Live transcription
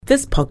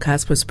This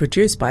podcast was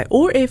produced by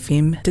OAR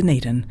FM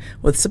Dunedin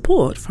with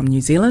support from New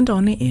Zealand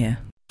On Air.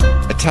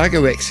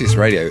 Otago Access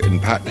Radio, in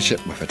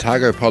partnership with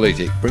Otago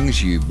Polytech,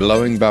 brings you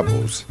Blowing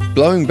Bubbles.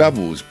 Blowing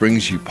Bubbles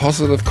brings you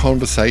positive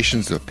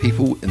conversations with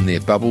people in their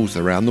bubbles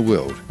around the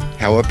world.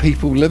 How are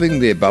people living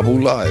their bubble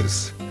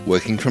lives?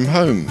 Working from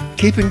home,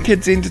 keeping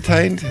kids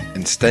entertained,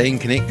 and staying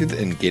connected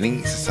and getting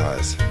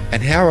exercise.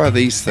 And how are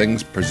these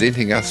things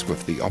presenting us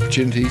with the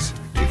opportunities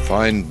to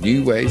find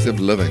new ways of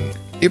living?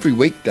 Every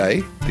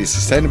weekday, the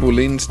Sustainable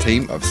Lens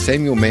team of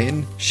Samuel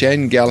Mann,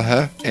 Shane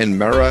Gallagher and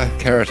Mara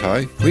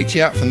Karatai reach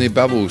out from their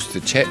bubbles to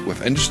chat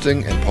with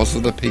interesting and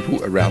positive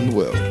people around the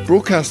world.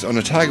 Broadcast on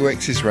Otago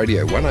Access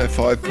Radio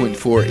 105.4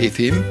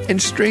 FM and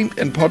streamed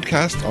and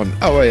podcast on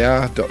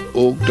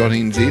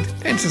oar.org.nz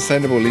and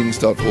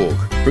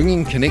sustainablelens.org,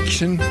 bringing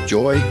connection,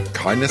 joy,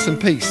 kindness and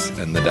peace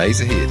in the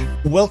days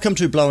ahead. Welcome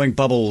to Blowing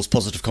Bubbles,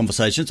 positive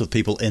conversations with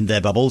people in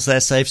their bubbles,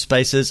 their safe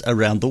spaces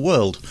around the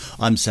world.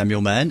 I'm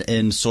Samuel Mann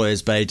in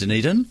Sawyers Bay,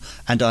 Dunedin,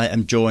 and I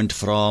am joined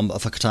from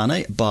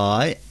Whakatane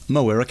by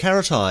Mawera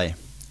Karatai.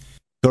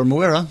 Kia ora,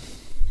 Mawera.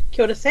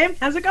 Kia ora, Sam.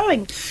 How's it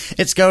going?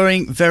 It's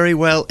going very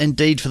well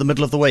indeed for the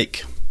middle of the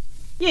week.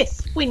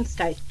 Yes,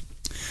 Wednesday.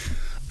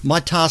 My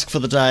task for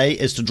the day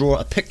is to draw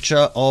a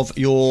picture of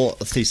your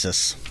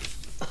thesis.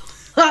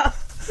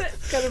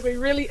 That's going to be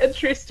really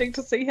interesting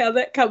to see how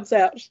that comes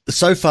out.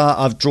 So far,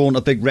 I've drawn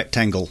a big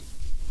rectangle.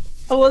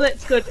 Oh, well,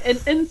 that's good.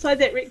 And inside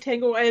that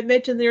rectangle, I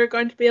imagine there are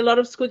going to be a lot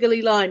of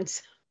squiggly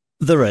lines.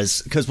 There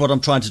is, because what I'm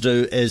trying to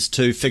do is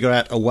to figure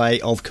out a way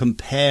of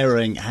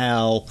comparing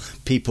how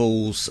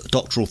people's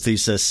doctoral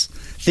theses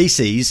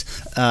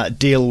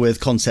deal with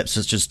concepts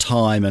such as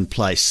time and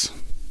place,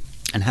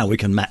 and how we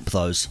can map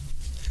those.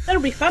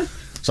 That'll be fun.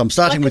 So I'm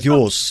starting with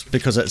yours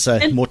because it's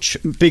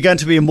going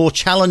to be a more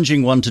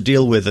challenging one to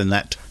deal with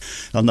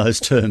on those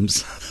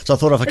terms. So I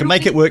thought if I can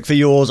make it work for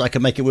yours, I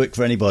can make it work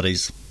for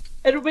anybody's.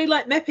 It'll be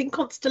like mapping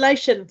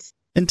constellations.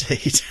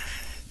 Indeed.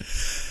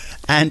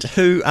 And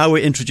who are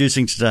we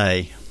introducing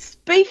today?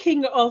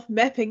 Speaking of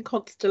mapping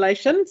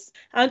constellations,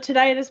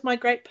 today it is my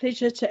great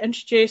pleasure to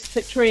introduce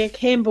Victoria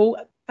Campbell,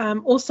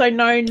 also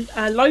known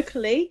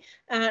locally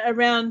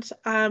around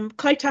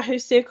kaitahu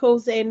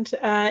circles and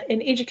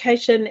in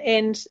education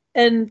and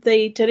in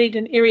the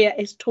Dunedin area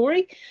as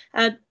Tori.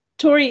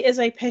 Tori is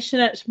a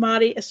passionate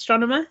Māori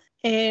astronomer,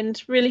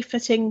 and really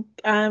fitting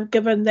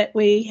given that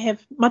we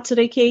have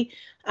Matariki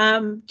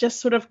just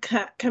sort of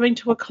coming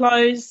to a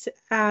close.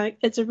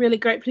 It's a really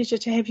great pleasure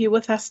to have you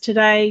with us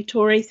today,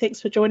 Tori.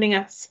 Thanks for joining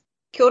us.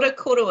 Kia ora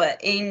korua,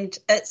 and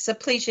it's a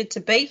pleasure to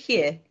be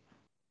here.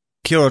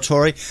 Kia ora,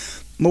 Tori.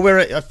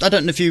 Mawera, I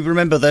don't know if you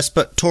remember this,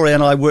 but Tori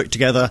and I worked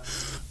together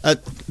a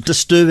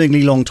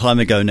disturbingly long time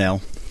ago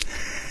now.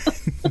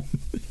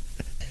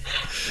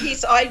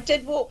 Yes, I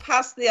did walk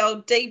past the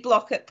old D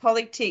block at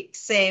Polytech,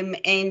 Sam,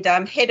 and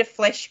had a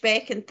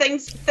flashback, and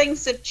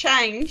things have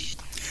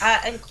changed,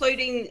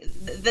 including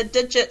the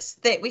digits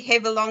that we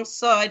have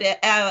alongside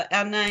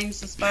our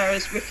names as far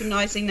as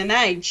recognising an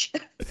age.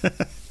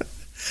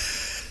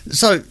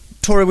 So,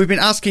 Tori, we've been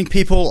asking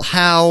people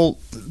how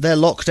their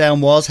lockdown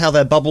was, how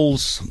their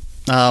bubbles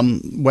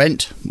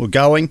were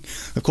going.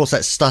 Of course,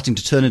 that's starting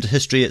to turn into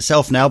history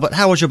itself now, but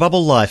how was your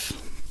bubble life?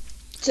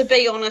 To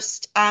be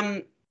honest,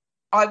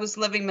 I was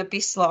living my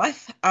best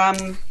life.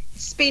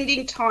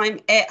 Spending time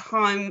at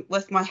home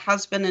with my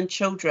husband and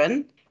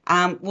children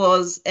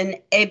was an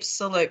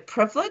absolute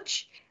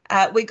privilege.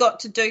 We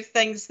got to do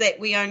things that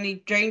we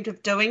only dreamed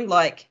of doing,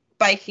 like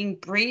baking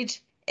bread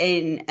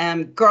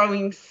and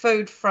growing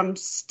food from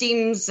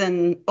stems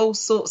and all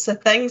sorts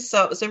of things.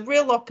 So it was a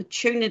real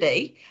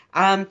opportunity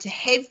to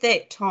have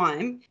that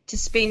time to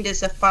spend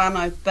as a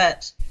whānau,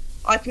 but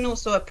I can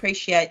also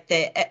appreciate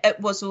that it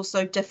was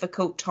also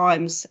difficult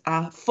times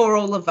for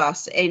all of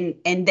us, and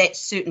that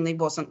certainly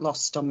wasn't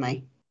lost on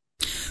me.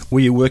 Were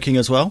you working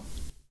as well?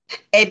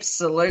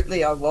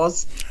 Absolutely, I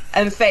was.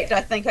 In fact, I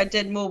think I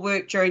did more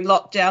work during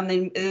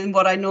lockdown than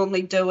what I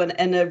normally do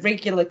in a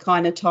regular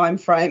kind of time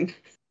frame.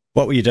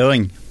 What were you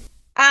doing?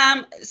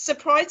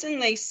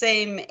 Surprisingly,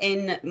 Sam,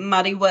 in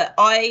Mariwa,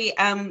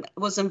 I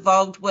was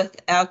involved with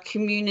our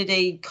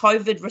community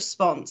COVID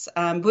response,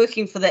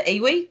 working for the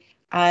iwi.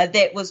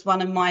 That was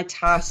one of my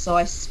tasks, so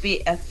I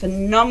spent a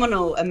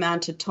phenomenal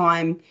amount of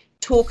time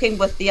talking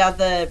with the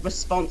other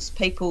response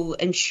people,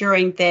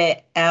 ensuring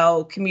that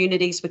our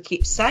communities were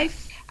kept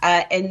safe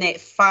and that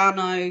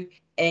whānau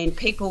and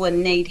people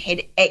in need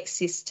had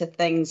access to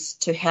things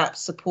to help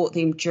support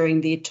them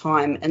during their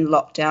time in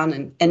lockdown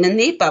and in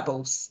their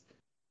bubbles.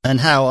 And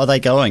how are they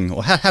going?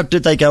 Or how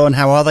did they go and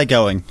how are they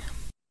going?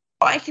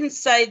 I can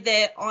say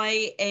that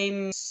I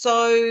am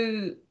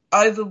so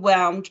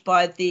overwhelmed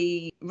by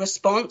the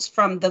response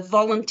from the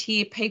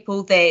volunteer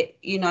people that,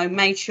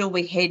 made sure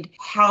we had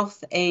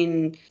health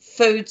and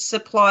food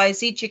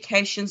supplies,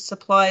 education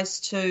supplies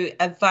to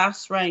a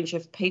vast range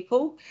of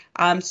people.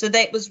 So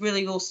that was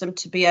really awesome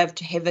to be able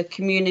to have a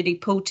community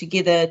pull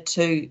together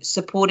to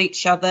support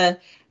each other.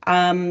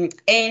 And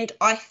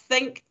I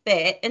think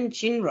that in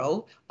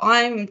general,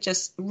 I'm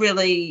just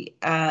really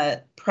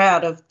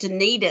proud of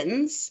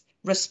Dunedin's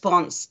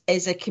response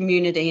as a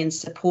community and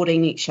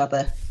supporting each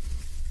other.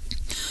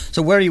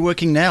 So where are you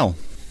working now?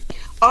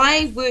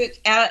 I work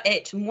out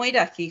at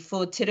Moeraki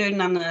for Te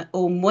Runanga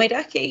o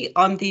Moeraki.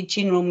 I'm the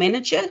general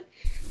manager.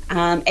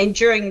 And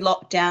during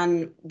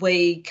lockdown,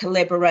 we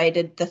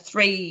collaborated the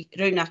 3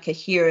 runaka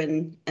here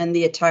in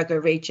the Otago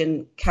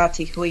region,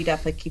 Kati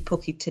Huirapa,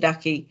 Kipuki,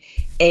 Tiraki,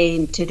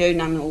 and Te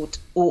Runanga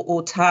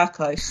o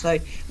Tāko. So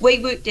we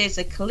worked as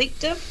a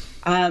collective,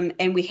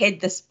 and we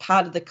had this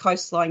part of the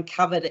coastline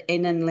covered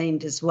and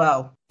inland as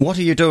well. What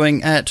are you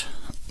doing at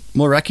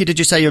Moeraki? Did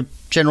you say you're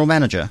general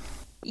manager?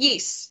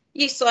 Yes,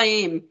 I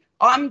am.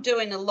 I'm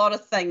doing a lot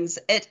of things.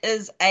 It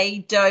is a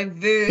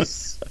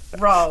diverse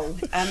role,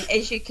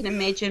 as you can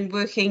imagine,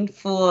 working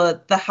for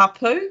the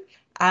hapu.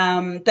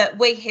 But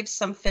we have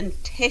some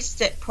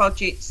fantastic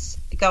projects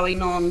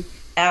going on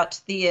out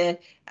there,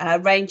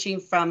 ranging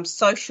from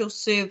social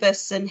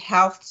service and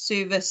health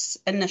service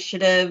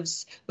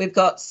initiatives. We've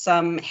got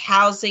some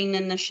housing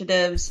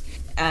initiatives,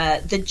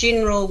 the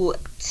general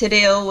te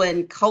reo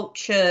and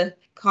culture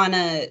kind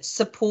of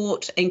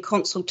support and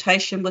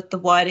consultation with the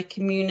wider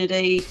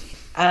community.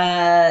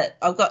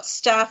 I've got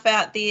staff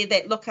out there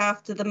that look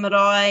after the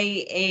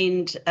marae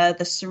and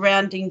the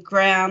surrounding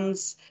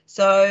grounds.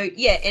 So,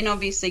 yeah, and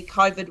obviously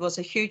COVID was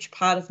a huge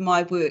part of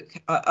my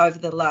work over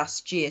the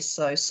last year.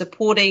 So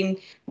supporting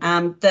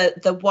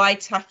the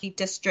Waitaki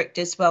district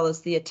as well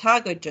as the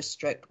Otago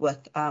district with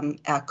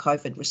our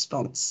COVID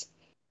response.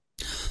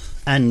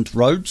 And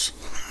roads?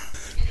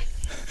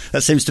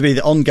 That seems to be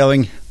the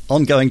ongoing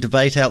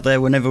debate out there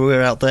whenever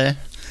we're out there.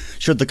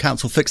 Should the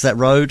council fix that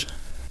road?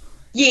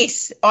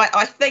 Yes,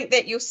 I think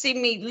that you'll see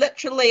me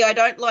literally, I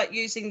don't like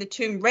using the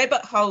term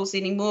rabbit holes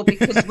anymore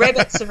because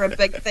rabbits are a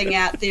big thing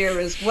out there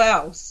as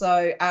well.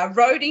 So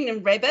roading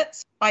and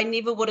rabbits, I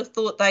never would have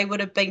thought they would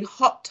have been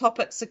hot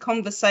topics of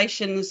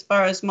conversation as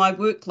far as my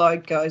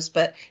workload goes,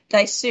 but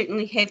they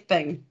certainly have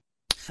been.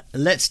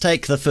 Let's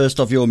take the first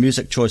of your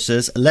music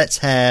choices. Let's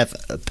have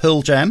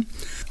Pearl Jam.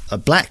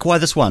 Black, why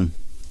this one?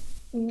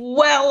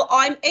 Well,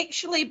 I'm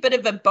actually a bit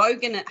of a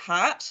bogan at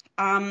heart,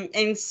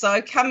 and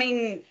so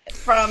coming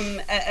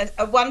from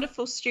a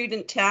wonderful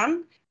student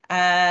town,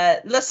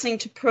 listening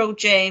to Pearl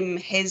Jam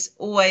has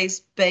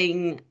always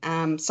been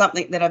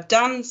something that I've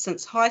done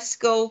since high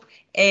school,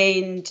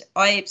 and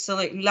I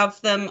absolutely love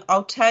them.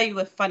 I'll tell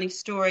you a funny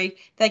story.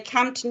 They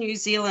come to New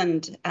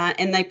Zealand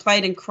and they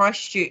played in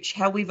Christchurch.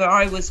 However,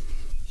 I was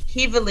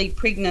heavily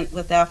pregnant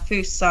with our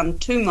first son,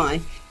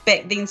 Tumai,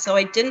 back then, so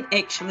I didn't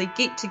actually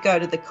get to go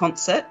to the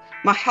concert.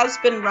 My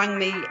husband rang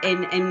me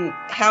and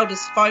held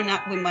his phone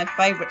up when my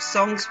favourite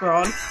songs were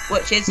on,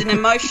 which as an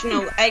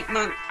emotional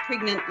 8-month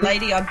pregnant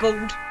lady, I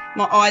bawled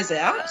my eyes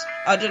out.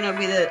 I don't know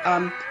whether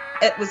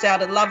it was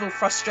out of love or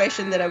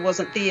frustration that I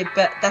wasn't there,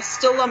 but they're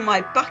still on my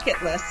bucket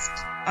list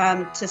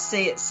to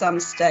see at some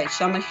stage.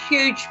 So I'm a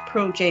huge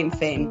Pearl Jam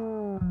fan.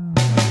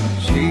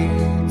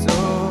 Sheets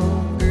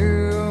of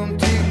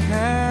empty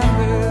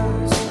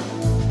canvas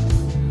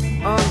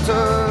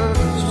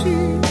untouched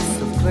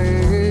sheets of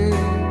clay,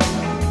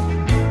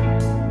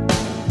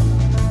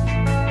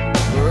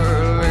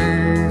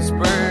 were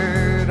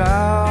spread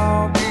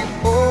out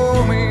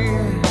before me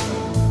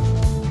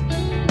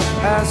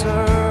as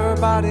her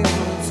body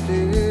was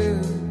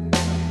still.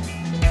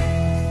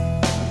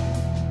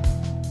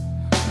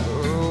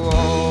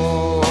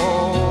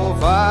 Oh,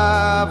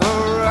 5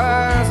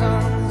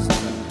 horizons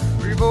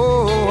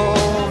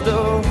revolved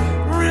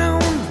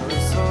around her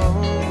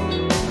soul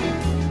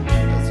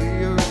as the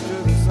earth to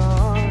the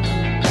sun.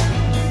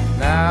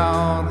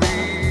 Now the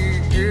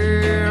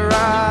air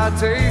I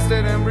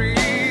tasted and breathed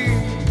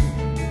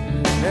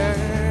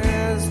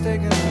has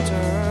taken a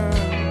turn.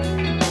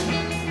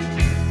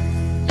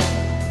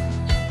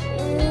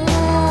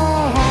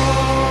 Oh,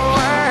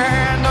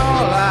 and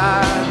all I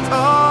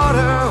taught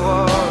her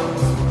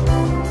was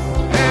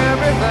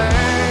everything.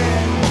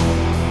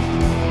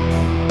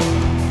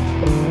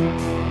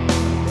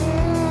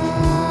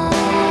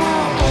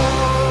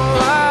 Oh,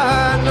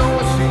 I know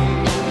she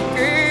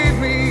gave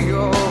me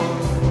all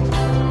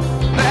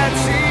that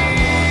she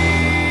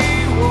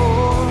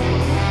wore,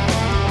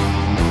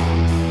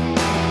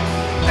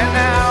 and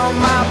now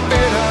my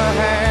bitter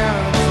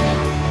hands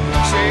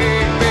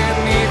shake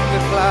beneath the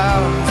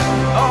clouds.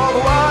 Oh,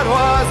 what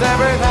was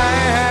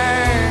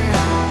everything?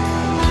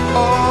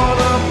 All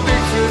the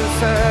pictures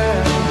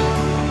said,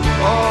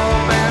 all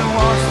been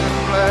washed in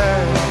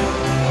black,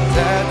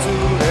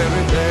 tattooed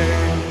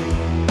everything.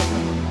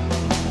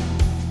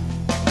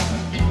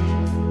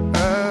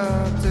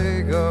 I'll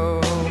take a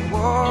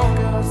walk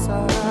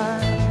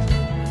outside.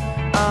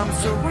 I'm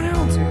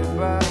surrounded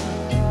by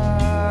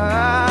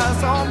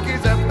some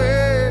kids that play.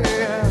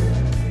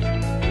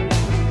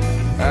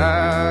 I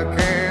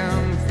can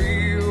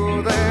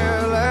feel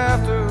their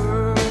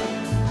laughter.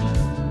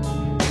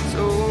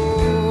 So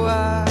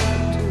why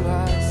do I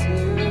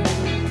say,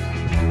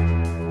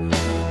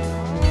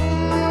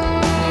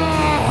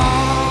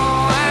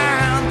 oh,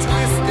 and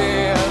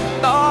twisted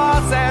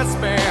thoughts that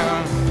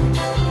spin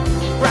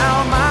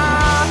round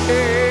my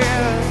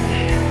head.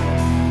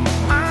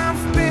 I'm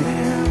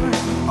spinning.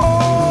 Oh,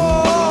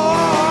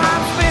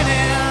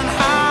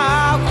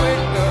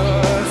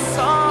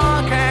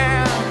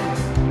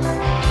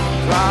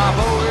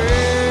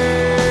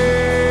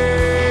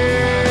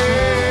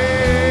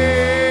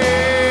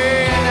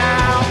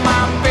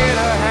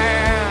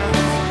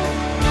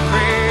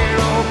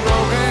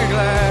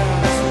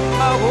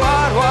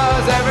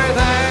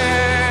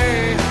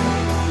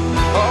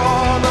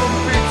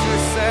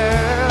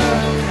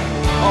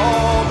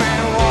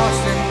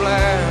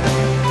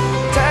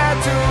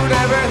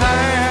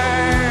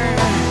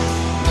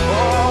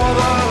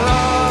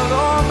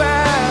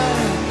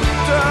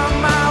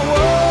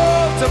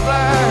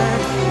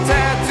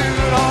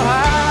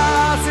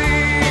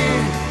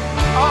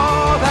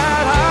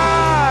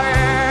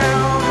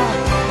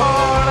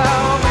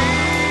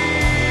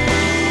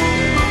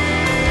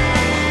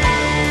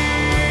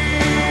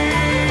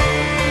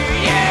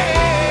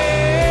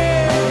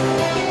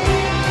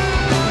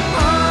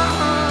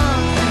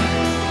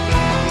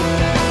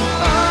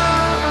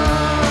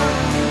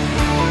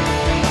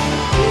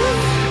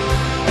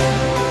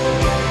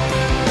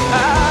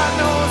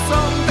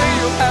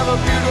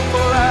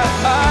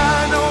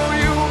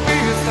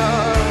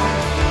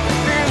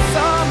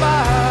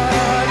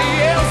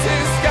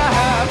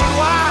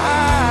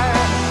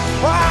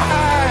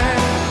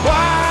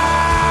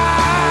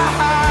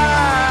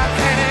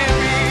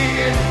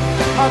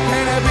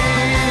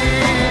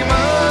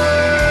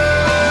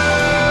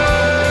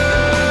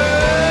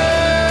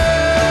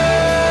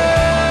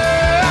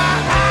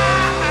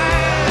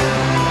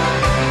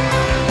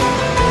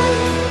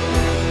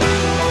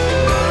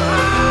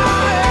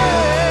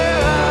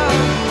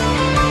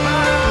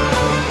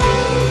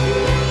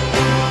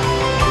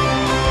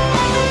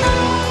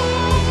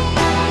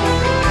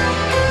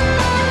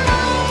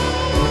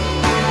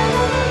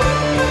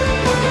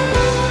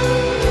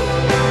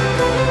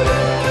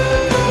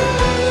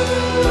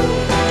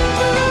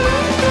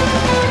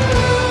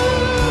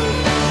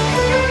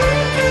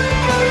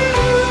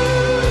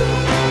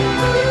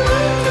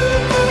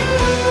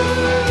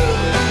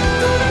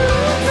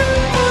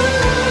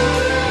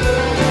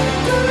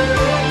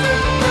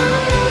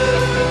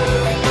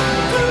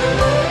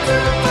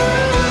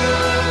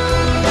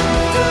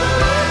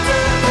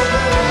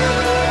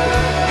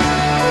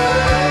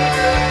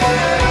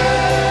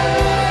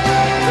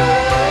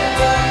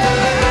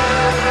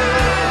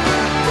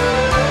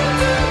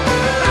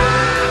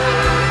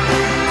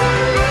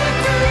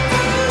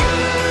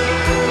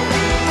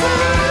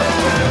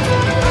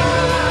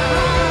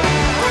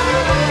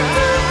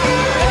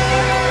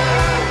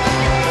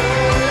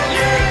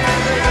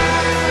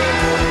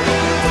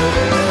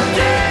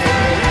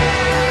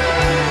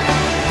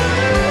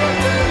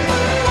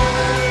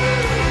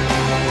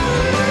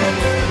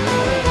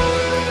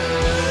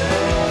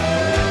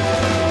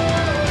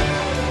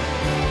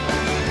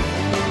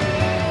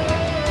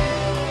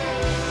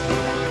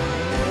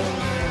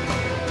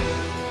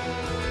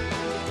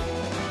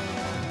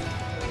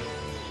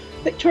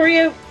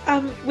 Victoria,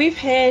 we've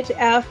had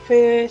our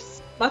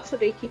first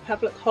Matariki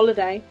public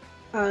holiday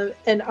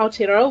in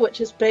Aotearoa, which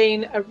has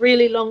been a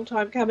really long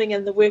time coming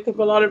and the work of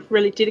a lot of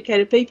really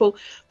dedicated people.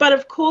 But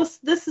of course,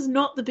 this is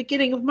not the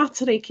beginning of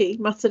Matariki.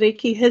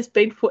 Matariki has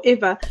been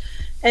forever.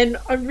 And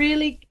I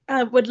really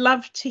would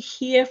love to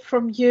hear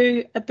from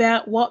you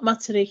about what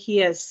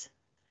Matariki is.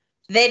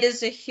 That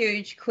is a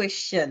huge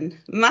question.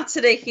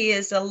 Matariki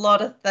is a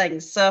lot of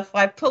things. So if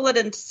I pull it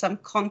into some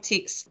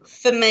context,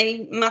 for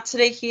me,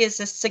 Matariki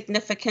is a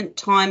significant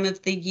time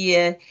of the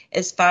year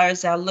as far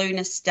as our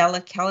lunar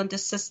stellar calendar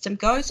system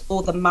goes,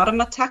 or the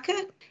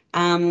Maramataka.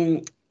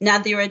 Now,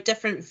 there are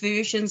different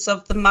versions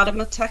of the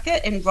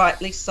Maramataka, and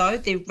rightly so.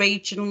 They're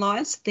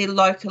regionalised, they're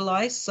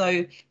localised,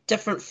 so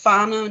different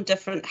whānau and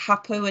different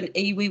hapu and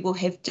iwi will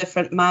have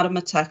different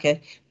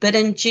Maramataka. But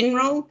in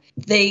general,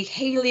 the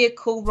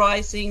heliacal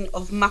rising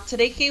of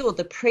Matariki, or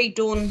the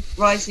pre-dawn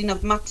rising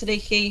of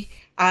Matariki,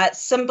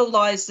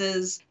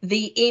 symbolises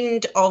the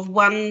end of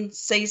one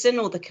season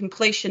or the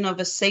completion of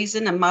a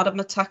season, a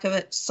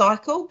Maramataka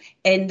cycle,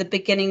 and the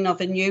beginning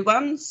of a new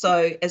one.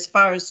 So as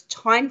far as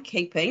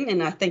timekeeping,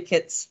 and I think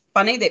it's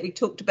funny that we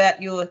talked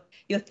about your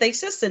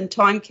thesis in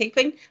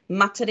timekeeping,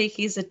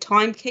 Matariki is a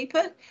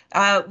timekeeper.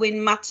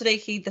 When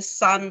Matariki, the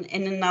sun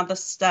and another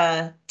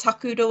star,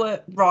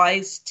 Takurua,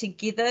 rise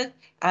together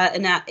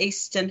in our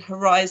eastern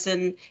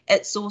horizon,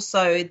 it's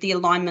also the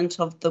alignment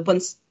of the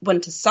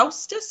winter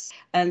solstice.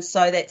 And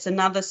so that's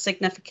another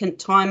significant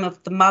time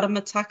of the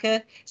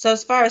Maramataka. So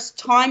as far as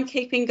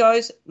timekeeping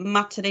goes,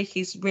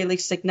 Matariki is really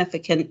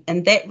significant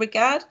in that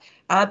regard.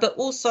 But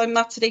also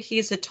Matariki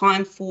is a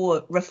time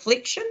for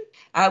reflection.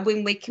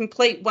 When we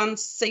complete one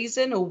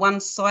season or one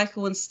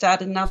cycle and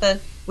start another,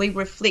 we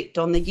reflect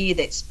on the year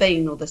that's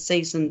been or the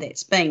season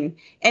that's been.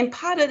 And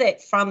part of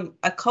that from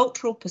a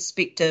cultural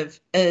perspective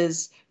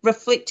is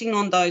reflecting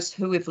on those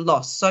who we've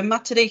lost. So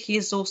Matariki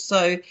is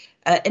also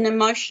an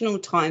emotional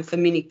time for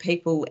many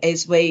people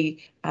as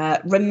we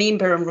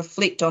remember and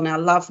reflect on our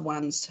loved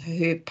ones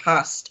who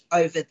passed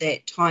over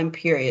that time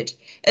period.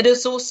 It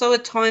is also a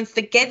time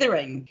for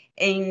gathering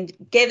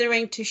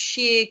to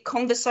share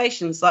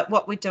conversations like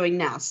what we're doing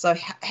now. So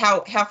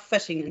how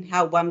fitting and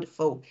how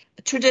wonderful.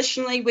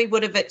 Traditionally, we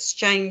would have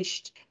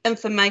exchanged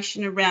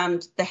information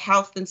around the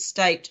health and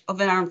state of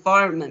our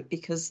environment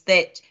because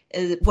that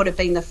would have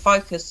been the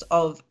focus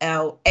of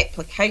our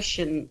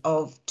application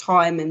of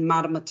time and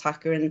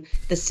Maramataka and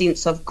the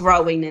sense of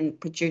growing and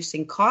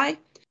producing kai.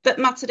 But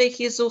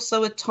Matariki is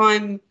also a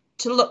time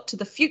to look to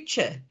the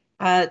future,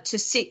 to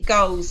set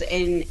goals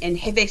and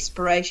have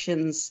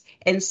aspirations.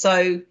 And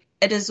so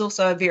it is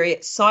also a very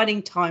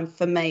exciting time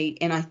for me,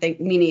 and I think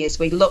many, as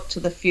we look to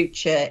the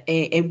future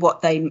and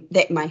what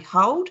that may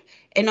hold.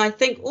 And I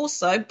think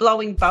also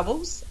blowing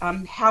bubbles,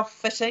 how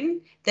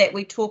fitting that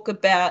we talk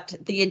about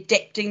the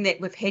adapting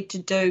that we've had to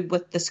do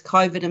with this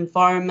COVID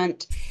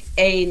environment,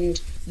 and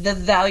the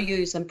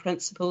values and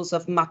principles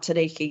of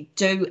Matariki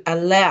do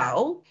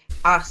allow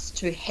us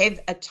to have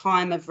a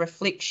time of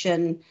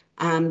reflection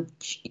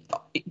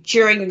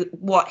during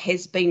what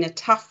has been a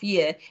tough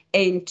year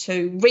and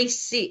to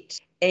reset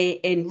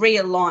and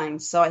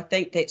realign. So I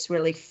think that's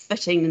really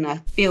fitting, and I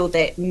feel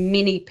that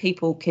many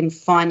people can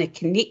find a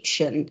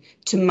connection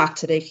to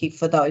Matariki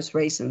for those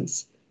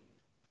reasons.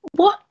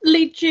 What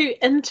led you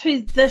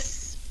into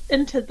this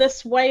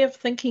way of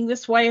thinking,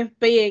 this way of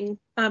being?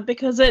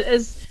 Because it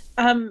is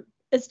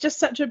it's just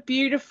such a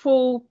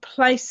beautiful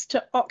place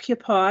to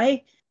occupy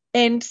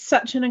and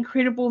such an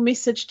incredible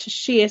message to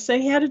share.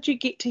 So how did you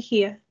get to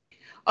here?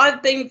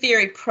 I've been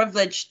very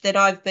privileged that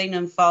I've been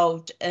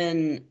involved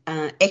in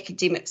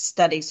academic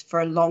studies for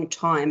a long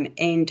time,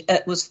 and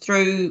it was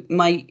through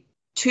my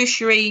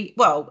tertiary,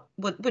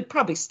 would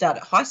probably start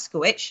at high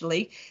school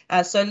actually,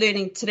 so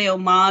learning Te Reo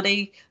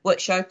Māori,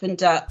 which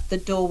opened up the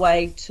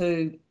doorway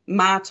to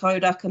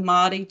Mātauranga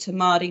Māori, to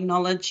Māori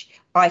knowledge.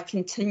 I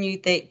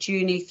continued that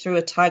journey through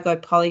Otago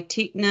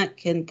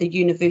Polytechnic and the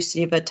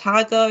University of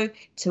Otago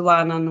to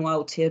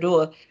Ananua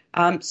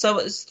Aotearoa. So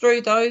it was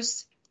through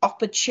those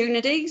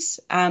opportunities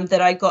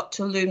that I got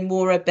to learn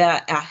more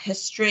about our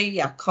history,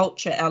 our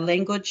culture, our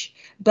language,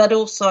 but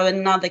also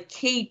another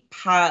key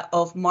part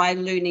of my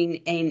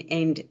learning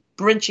and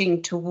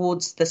bridging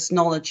towards this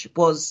knowledge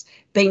was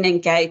being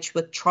engaged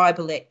with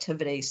tribal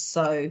activities.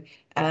 So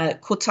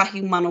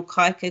Kotahi Mano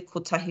Kaika,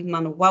 Kotahi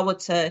Mano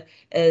Wawata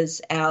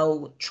is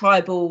our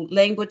tribal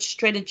language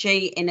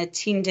strategy, and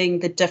attending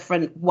the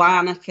different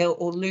wānaka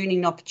or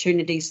learning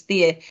opportunities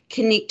there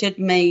connected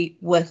me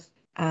with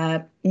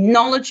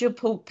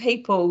knowledgeable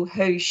people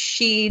who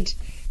shared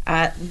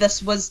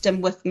this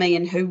wisdom with me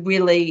and who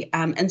really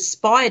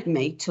inspired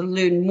me to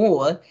learn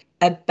more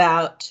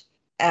about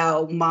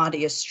our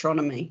Māori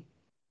astronomy.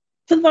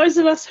 For those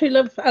of us who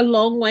live a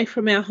long way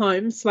from our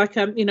homes, like,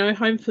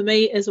 home for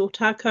me is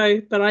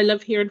Otako, but I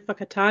live here in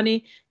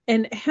Whakatane.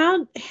 And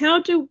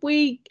how do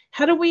we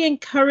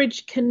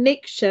encourage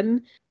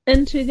connection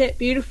into that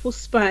beautiful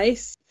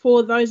space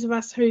for those of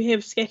us who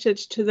have scattered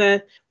to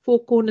the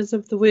four corners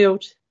of the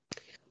world?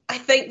 I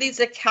think there's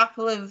a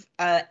couple of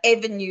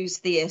avenues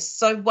there.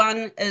 So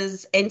one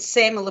is, and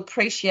Sam will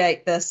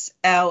appreciate this,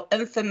 our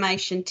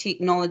information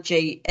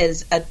technology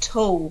is a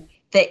tool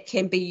that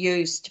can be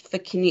used for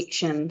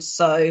connection.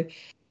 So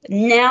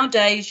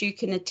nowadays you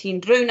can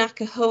attend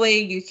rūnaka hui,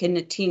 you can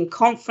attend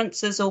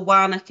conferences or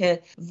wānaka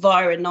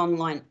via an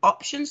online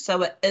option.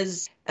 So it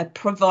is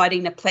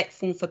providing a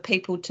platform for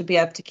people to be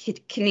able to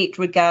connect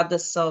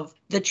regardless of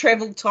the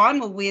travel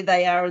time or where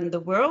they are in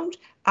the world.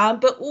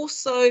 But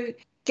also,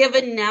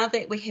 given now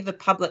that we have a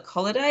public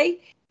holiday,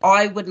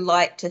 I would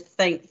like to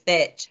think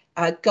that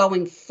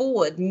going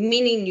forward,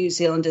 many New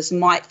Zealanders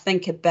might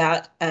think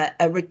about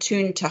a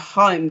return to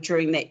home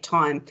during that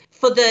time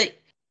for the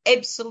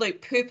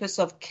absolute purpose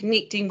of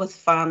connecting with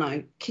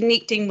whānau,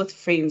 connecting with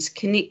friends,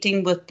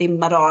 connecting with their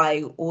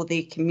marae or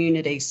their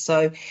communities.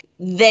 So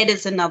that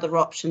is another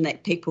option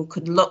that people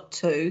could look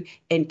to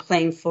and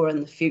plan for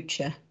in the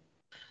future.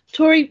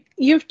 Tori,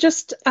 you've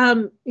just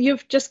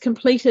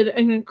completed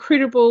an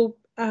incredible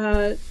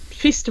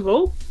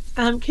festival.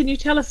 Can you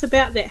tell us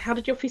about that? How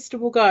did your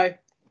festival go?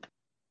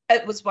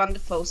 It was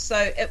wonderful. So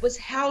it was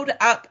held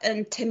up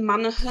in Te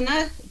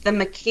Manahuna, the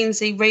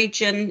Mackenzie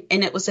region,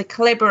 and it was a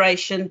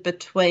collaboration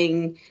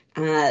between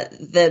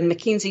the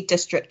Mackenzie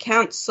District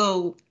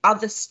Council,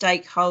 other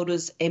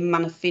stakeholders and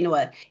mana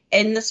whenua.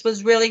 And this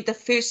was really the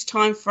first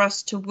time for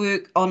us to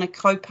work on a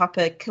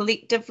kaupapa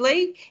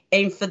collectively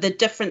and for the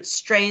different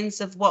strands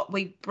of what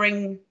we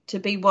bring to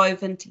be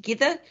woven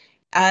together.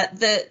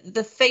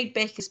 The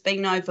feedback has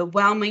been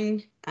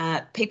overwhelming.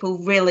 People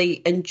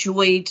really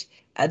enjoyed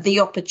the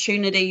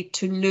opportunity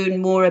to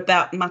learn more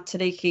about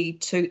Matariki,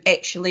 to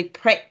actually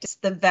practice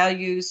the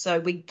values.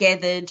 So we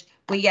gathered,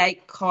 we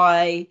ate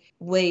kai,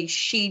 we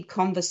shared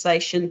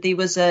conversation. There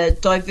was a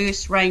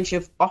diverse range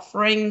of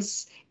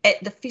offerings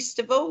at the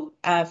festival,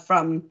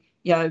 from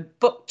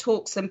book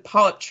talks and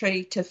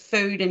poetry to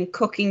food and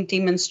cooking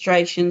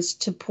demonstrations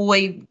to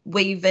poi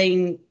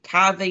weaving,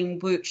 carving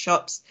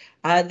workshops.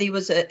 There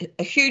was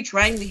a huge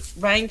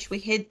range. We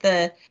had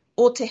the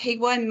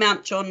Otahiwai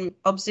Mount John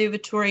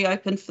Observatory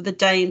open for the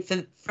day,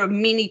 and for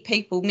many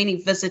people, many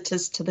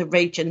visitors to the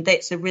region,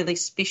 that's a really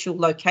special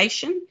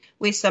location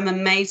where some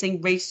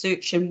amazing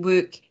research and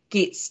work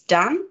gets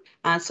done.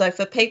 So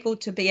for people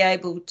to be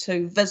able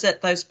to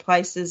visit those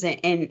places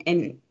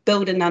and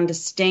build an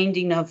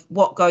understanding of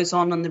what goes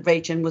on in the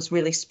region was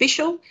really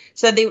special.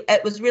 So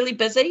it was really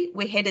busy.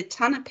 We had a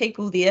ton of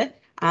people there.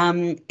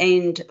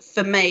 And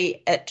for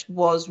me, it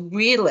was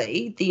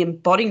really the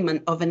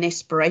embodiment of an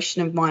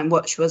aspiration of mine,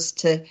 which was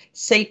to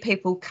see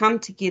people come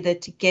together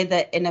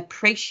and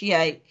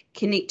appreciate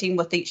connecting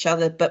with each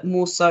other, but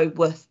more so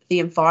with the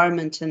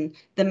environment. And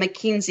the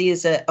Mackenzie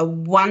is a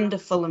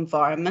wonderful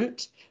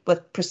environment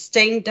with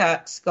pristine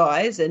dark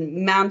skies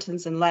and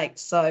mountains and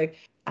lakes. So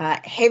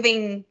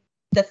having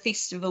the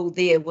festival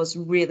there was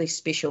really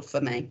special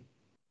for me.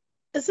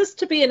 Is this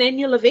to be an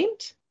annual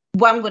event?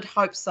 One would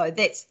hope so.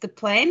 That's the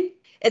plan.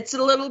 It's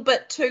a little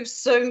bit too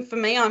soon for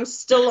me. I'm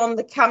still on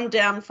the come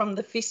down from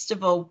the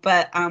festival,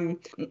 but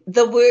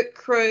the work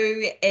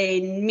crew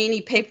and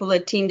many people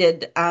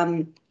attended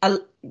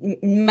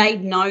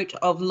made note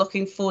of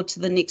looking forward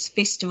to the next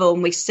festival,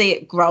 and we see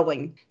it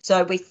growing.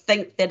 So we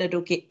think that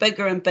it'll get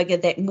bigger and bigger,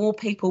 that more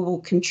people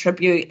will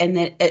contribute, and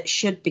that it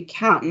should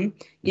become,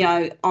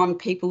 on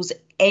people's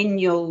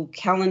annual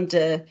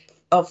calendar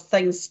of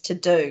things to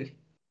do.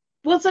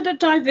 Was it a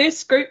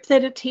diverse group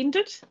that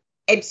attended?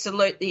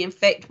 Absolutely. In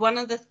fact, one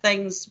of the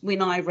things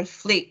when I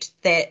reflect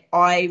that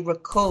I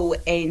recall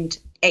and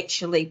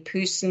actually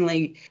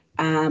personally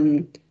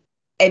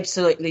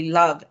absolutely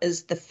love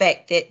is the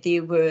fact that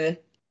there were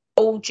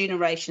all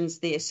generations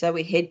there. So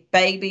we had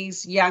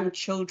babies, young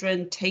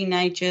children,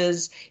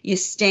 teenagers, your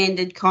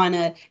standard kind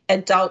of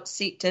adult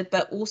sector,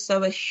 but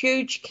also a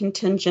huge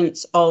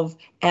contingent of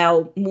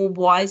our more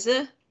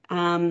wiser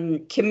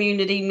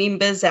community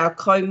members, our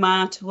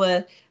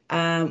kaumātua.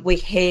 We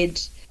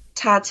had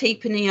Tā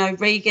Tipene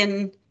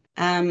O'Regan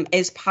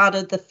as part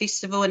of the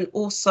festival, and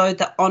also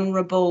the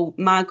Honourable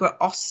Margaret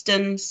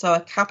Austin. So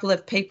a couple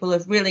of people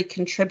have really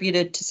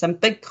contributed to some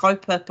big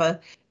kaupapa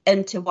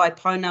into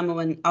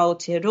Waipounamu and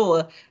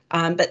Aotearoa,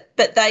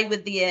 but they were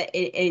there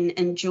and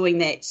enjoying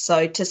that.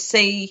 So to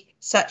see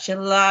such a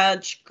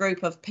large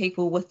group of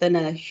people within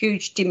a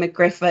huge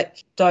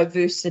demographic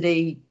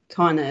diversity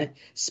kind of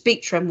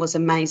spectrum was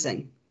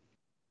amazing.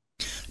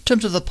 In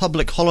terms of the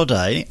public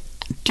holiday,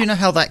 do you know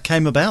how that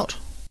came about?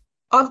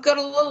 I've got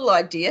a little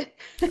idea.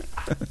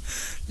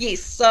 Yes,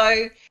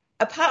 so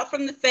apart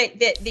from the fact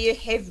that there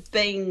have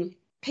been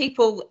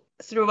people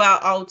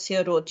throughout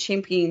Aotearoa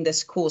championing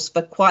this course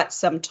for quite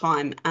some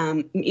time,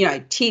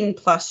 10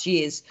 plus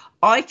years,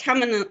 I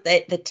come in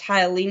at the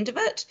tail end of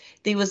it.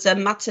 There was a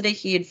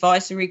Matariki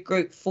advisory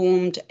group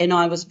formed, and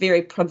I was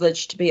very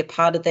privileged to be a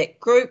part of that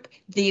group.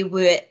 There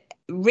were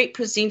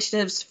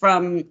representatives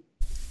from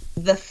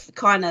the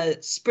kind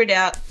of spread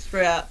out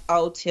throughout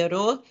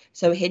Aotearoa.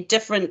 So we had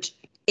different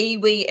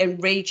iwi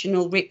and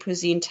regional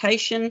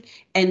representation,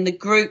 and the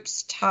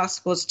group's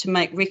task was to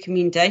make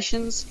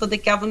recommendations for the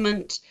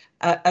government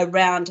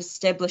around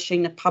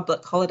establishing a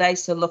public holiday,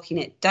 so looking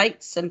at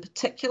dates in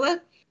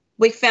particular.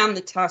 We found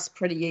the task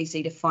pretty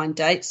easy to find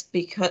dates,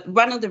 because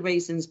one of the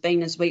reasons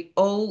being is we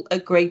all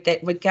agreed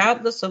that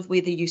regardless of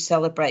whether you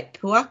celebrate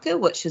Puaka,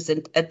 which is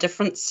a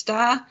different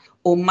star,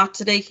 or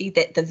Matariki,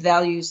 that the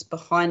values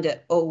behind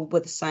it all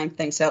were the same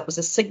thing. So it was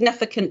a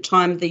significant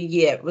time of the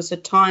year. It was a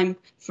time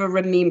for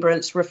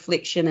remembrance,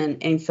 reflection,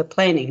 and for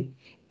planning.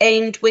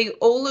 And we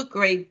all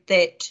agreed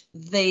that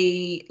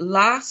the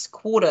last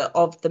quarter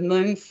of the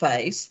moon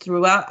phase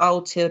throughout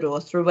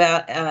Aotearoa,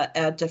 throughout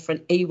our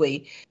different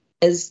iwi,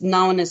 is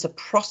known as a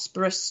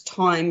prosperous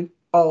time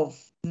of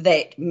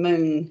that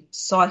moon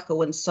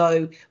cycle. And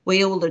so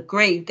we all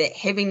agreed that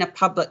having a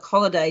public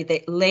holiday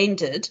that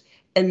landed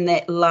in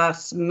that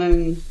last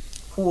moon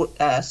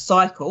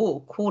cycle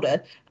or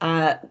quarter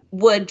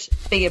would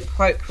be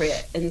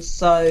appropriate. And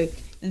so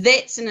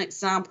that's an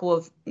example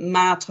of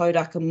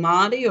Mātauraka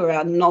Māori, or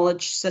our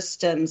knowledge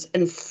systems,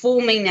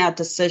 informing our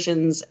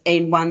decisions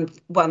and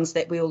ones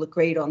that we all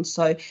agreed on.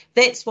 So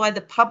that's why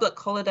the public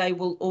holiday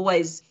will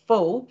always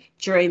fall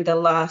during the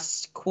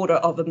last quarter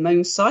of a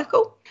moon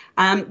cycle.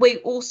 We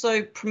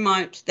also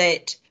promote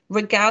that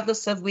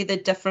regardless of whether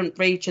different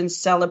regions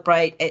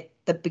celebrate at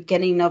the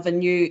beginning of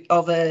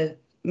a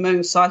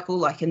moon cycle,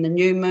 like in the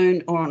new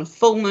moon or on a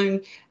full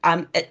moon,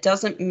 it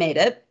doesn't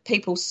matter.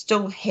 People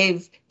still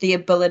have the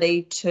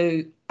ability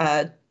to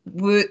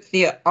work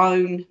their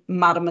own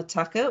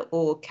maramataka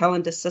or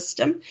calendar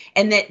system,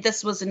 and that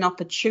this was an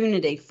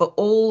opportunity for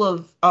all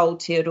of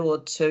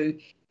Aotearoa to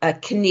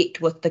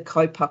connect with the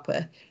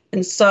kaupapa.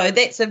 And so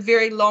that's a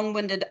very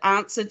long-winded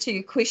answer to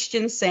your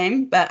question,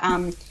 Sam, but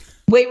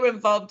we were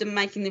involved in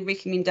making the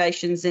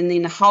recommendations, and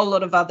then a whole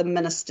lot of other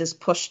ministers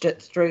pushed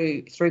it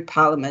through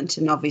Parliament,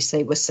 and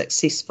obviously were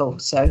successful.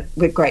 So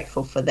we're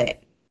grateful for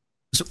that.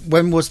 So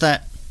when was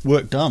that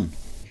work done?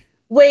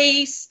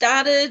 We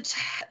started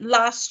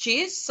last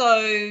year,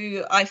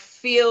 so I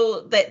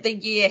feel that the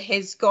year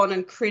has gone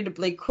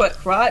incredibly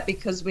quick, right?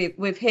 Because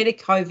we've had a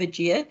COVID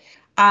year.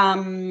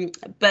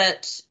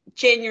 But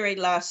January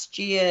last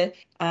year,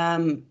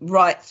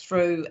 right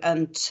through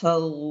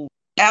until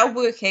our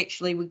work,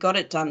 actually, we got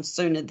it done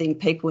sooner than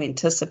people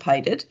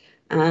anticipated.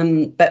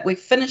 But we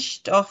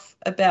finished off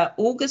about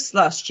August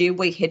last year.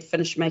 We had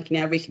finished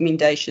making our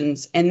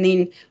recommendations, and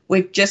then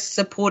we've just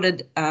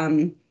supported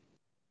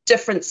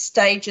different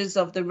stages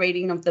of the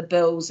reading of the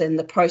bills and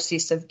the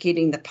process of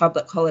getting the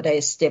public holiday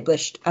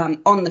established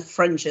on the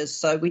fringes.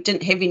 So we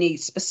didn't have any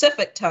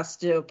specific tasks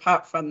to do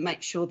apart from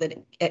make sure that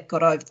it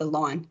got over the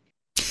line.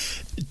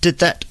 Did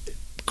that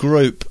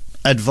group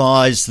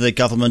advise the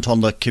government on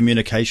the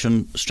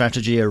communication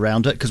strategy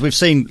around it? Because we've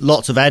seen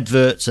lots of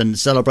adverts and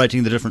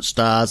celebrating the different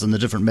stars and the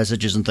different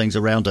messages and things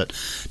around it.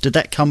 Did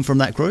that come from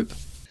that group?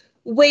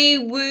 We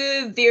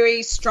were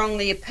very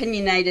strongly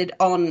opinionated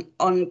on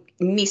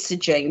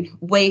messaging.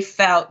 We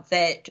felt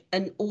that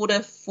in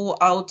order for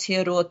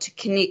Aotearoa to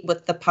connect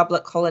with the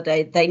public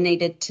holiday, they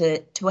needed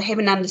to have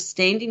an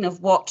understanding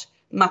of what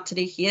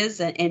Matariki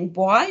is and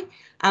why.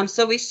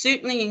 So we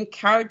certainly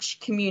encourage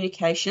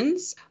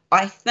communications.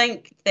 I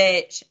think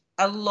that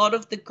a lot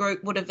of the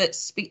group would have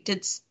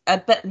expected a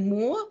bit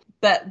more,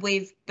 but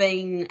we've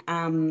been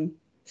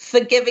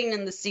forgiving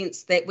in the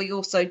sense that we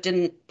also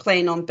didn't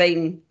plan on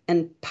being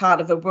in part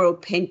of a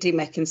world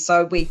pandemic, and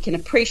so we can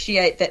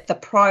appreciate that the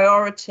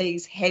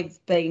priorities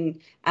have been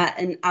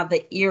in other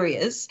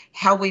areas.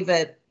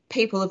 However,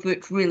 people have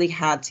worked really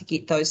hard to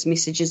get those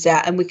messages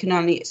out, and we can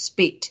only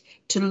expect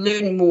to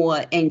learn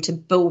more and to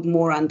build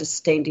more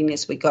understanding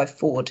as we go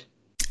forward.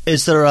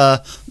 Is there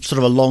a sort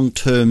of a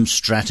long-term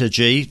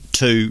strategy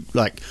to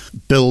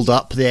build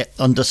up that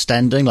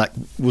understanding? Like,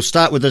 we'll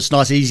start with this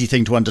nice easy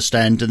thing to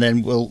understand, and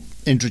then we'll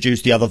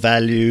introduce the other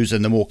values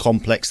and the more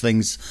complex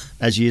things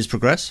as years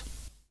progress?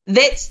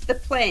 That's the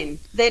plan.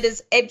 That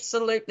is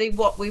absolutely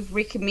what we've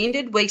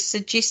recommended. We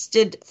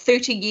suggested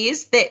 30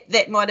 years.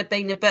 That might have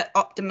been a bit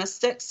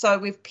optimistic, so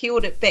we've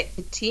peeled it back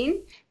to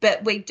 10.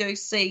 But we do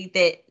see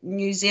that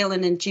New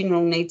Zealand in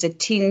general needs a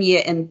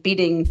 10-year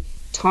embedding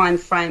time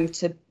frame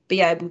to be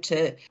able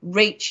to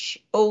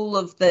reach all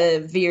of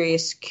the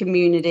various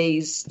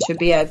communities, to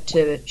be able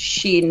to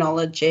share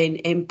knowledge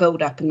and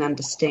build up an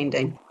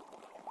understanding.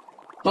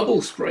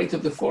 Bubble sprite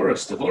of the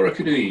forest of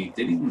Orokonui,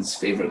 Dunedin's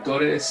favourite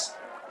goddess,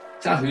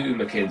 Tahu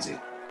Mackenzie.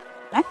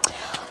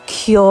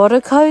 Kia ora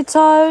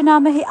koutou,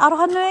 ngā mihi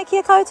aroha nui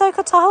kia koutou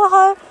ka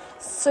tahuaho.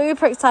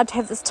 Super excited to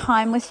have this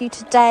time with you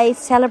today,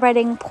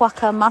 celebrating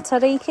Puaka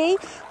Matariki.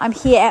 I'm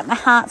here at my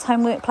heart's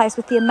home workplace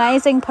with the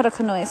amazing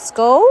Purakanui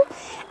School,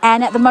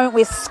 and at the moment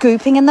we're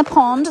scooping in the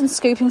pond and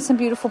scooping some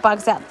beautiful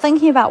bugs out,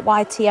 thinking about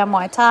Waitea and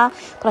Waitā,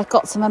 but I've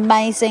got some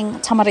amazing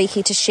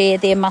tamariki to share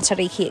their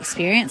Matariki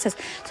experiences.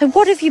 So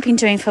what have you been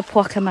doing for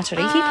Puaka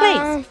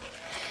Matariki,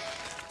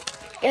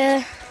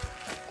 please?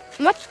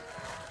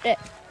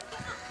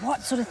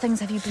 What sort of things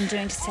have you been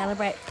doing to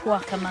celebrate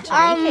Puaka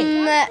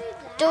Matariki?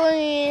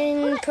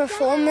 doing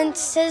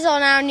performances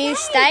on our new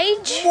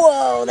stage.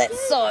 Whoa,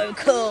 that's so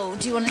cool.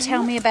 Do you want to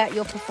tell me about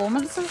your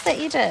performances that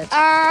you did?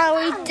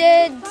 We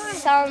did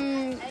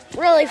some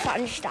really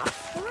fun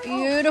stuff.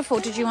 Beautiful.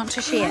 Did you want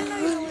to share?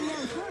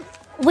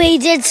 We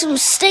did some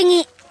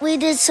singing. We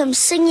did some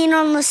singing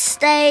on the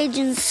stage,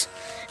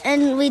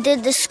 and we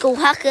did the school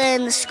haka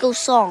and the school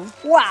song.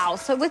 Wow.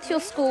 So with your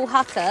school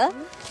haka,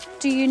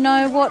 do you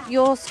know what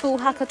your school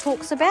haka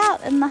talks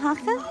about in the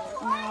haka? No.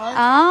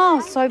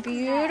 Oh, so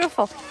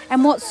beautiful.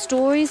 And what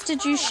stories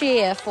did you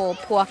share for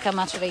Puaka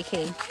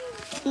Matariki?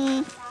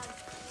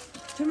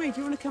 Timmy,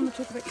 do you want to come and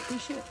talk about your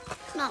t-shirt?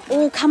 No.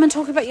 Oh, come and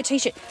talk about your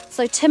t-shirt.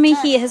 So Timmy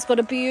here has got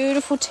a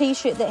beautiful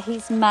t-shirt that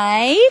he's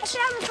made.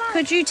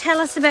 Could you tell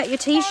us about your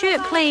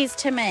t-shirt, please,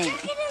 Timmy? Get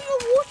it in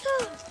the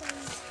water.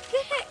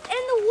 Get it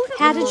in the water.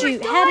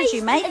 How did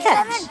you make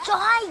that? It's gonna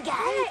die,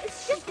 guys.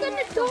 It's just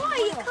gonna die.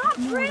 You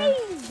can't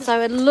breathe. So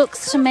it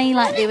looks to me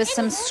like there was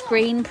some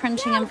screen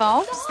printing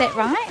involved. Is that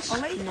right?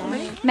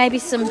 No. Maybe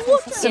some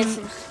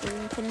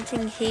Screen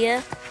printing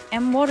here.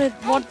 And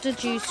what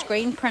did you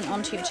screen print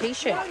onto your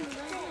t-shirt?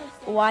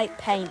 White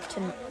paint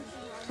and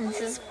this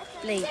is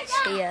bleach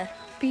here.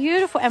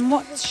 Beautiful. And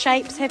what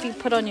shapes have you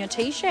put on your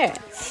t-shirt?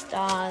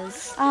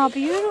 Stars. Oh,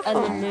 beautiful.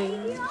 And the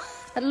moon.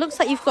 It looks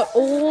like you've got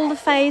all the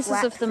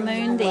phases of the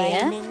moon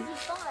there. Raining.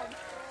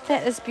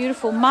 That is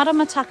beautiful.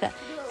 Maramataka.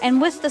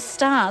 And with the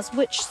stars,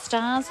 which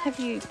stars have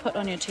you put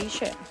on your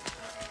t-shirt?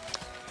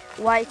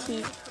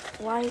 Waiti,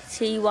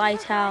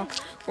 waitau,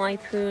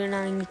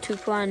 waipurangi,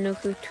 tupua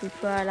nuku,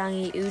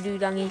 tupuarangi,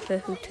 udurangi,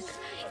 pahutuka,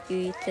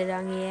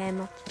 uiterangi e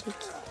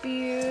matariki.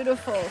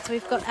 Beautiful. So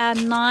we've got our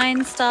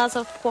 9 stars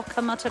of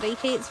Puaka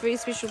Matariki. It's a very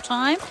special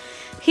time.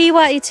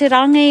 Hiwa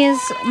Itirangi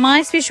is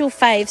my special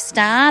fave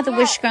star, the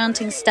wish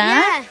granting star.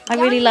 Yeah, I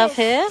really love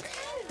her.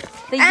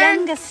 The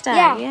youngest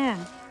star, yeah.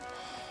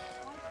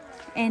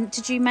 And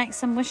did you make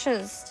some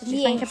wishes? Did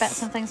you think about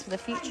some things for the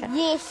future?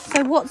 Yes.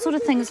 So what sort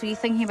of things were you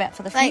thinking about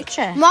for the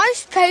future?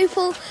 Most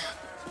people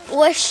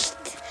wished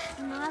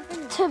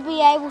to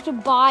be able to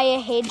buy a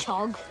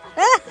hedgehog.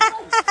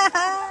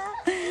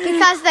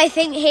 Because they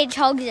think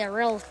hedgehogs are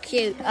real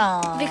cute.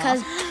 Aww.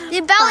 Because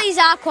their bellies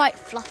are quite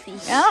fluffy.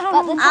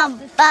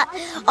 But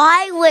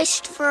I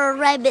wished for a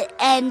rabbit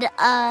and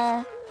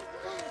a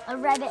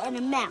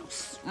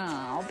mouse.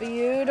 Oh,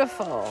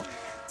 beautiful.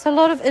 So a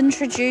lot of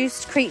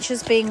introduced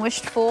creatures being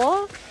wished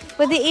for.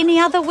 Were there any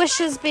other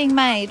wishes being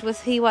made with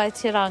Hiwa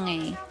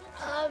Tirangi?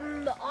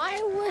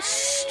 I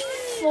wished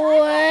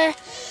for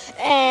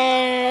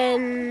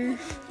a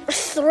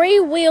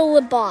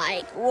 3-wheeler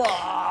bike.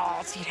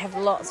 Wow, so you'd have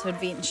lots of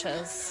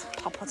adventures.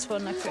 Papa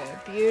Tuanaku,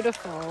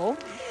 beautiful.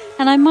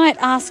 And I might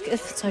ask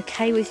if it's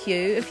okay with you,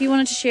 if you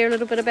wanted to share a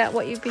little bit about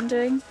what you've been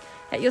doing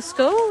at your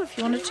school, if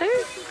you wanted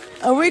to.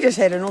 Oh, we just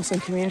had an awesome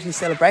community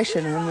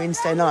celebration on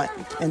Wednesday night,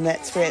 and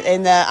that's where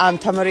the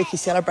Tamariki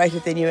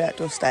celebrated their new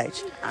outdoor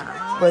stage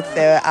with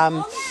the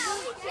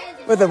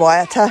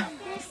waiata.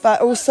 But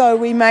also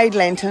we made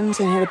lanterns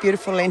and had a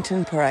beautiful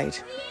lantern parade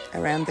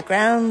around the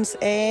grounds,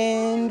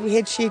 and we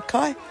had shared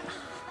kai,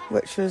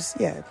 which was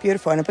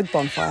beautiful, and a big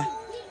bonfire.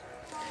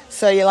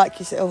 So like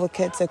you said, all the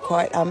kids are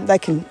quite they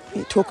can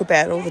talk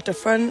about all the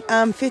different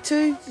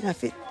whetū,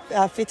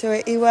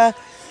 whetū e iwa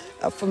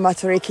from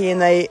Matariki, and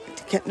they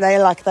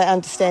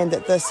understand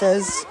that this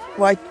is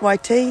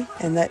Waiti,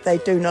 and that they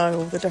do know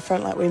all the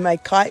different, like we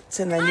made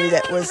kites and they knew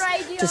that was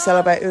to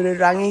celebrate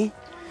Ururangi.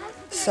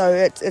 So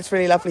it's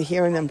really lovely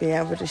hearing them being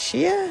able to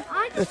share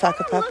the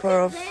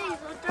whakapapa of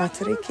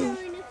Matariki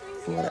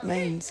and what it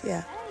means,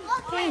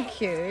 Thank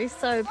you,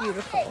 so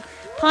beautiful.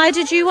 Pai,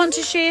 did you want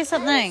to share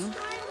something?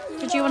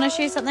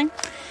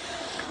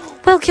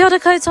 Well, kia ora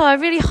koutou, I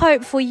really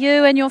hope for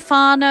you and your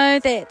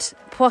whānau that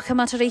Puaka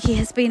Matariki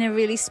has been a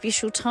really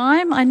special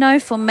time. I know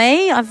for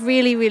me, I've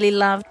really, really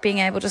loved being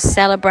able to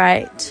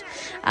celebrate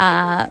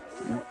a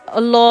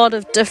lot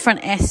of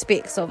different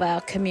aspects of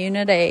our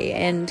community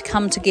and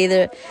come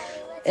together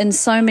in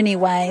so many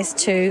ways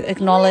to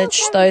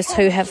acknowledge those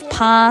who have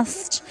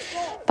passed,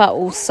 but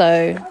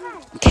also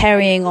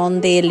carrying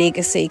on their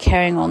legacy,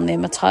 carrying on their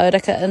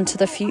matauraka into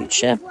the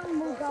future,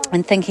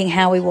 and thinking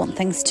how we want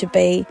things to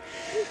be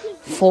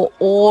for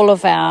all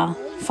of our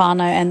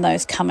whānau and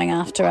those coming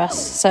after us.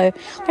 So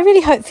I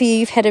really hope for you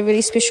you've had a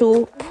really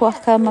special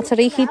Puaka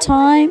Matariki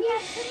time,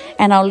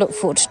 and I'll look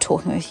forward to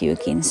talking with you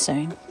again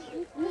soon.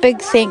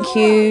 Big thank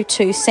you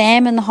to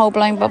Sam and the whole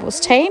Blowing Bubbles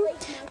team.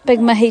 Big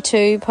mahi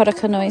to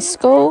Parakanui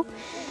School,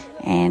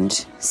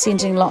 and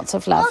sending lots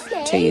of love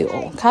to you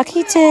all. Ka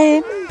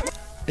kite.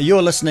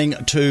 You're listening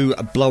to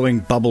Blowing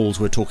Bubbles.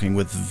 We're talking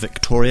with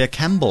Victoria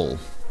Campbell.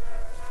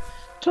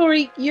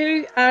 Tori,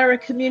 you are a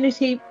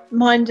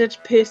community-minded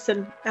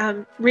person,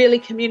 really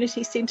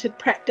community-centred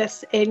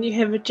practice, and you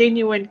have a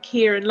genuine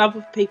care and love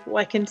of people.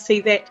 I can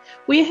see that.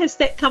 Where has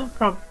that come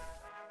from?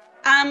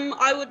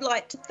 I would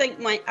like to think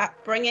my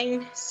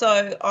upbringing.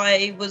 So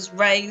I was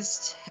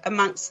raised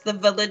amongst the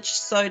village,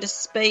 so to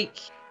speak.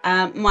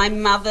 My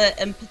mother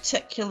in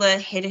particular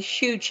had a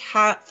huge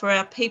heart for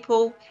our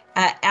people.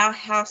 Our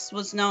house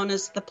was known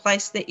as the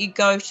place that you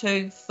go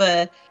to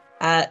for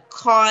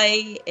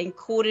kai and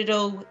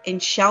kōrero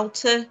and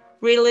shelter,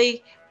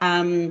 really.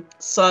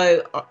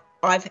 So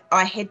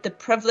I had the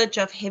privilege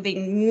of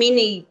having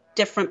many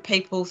different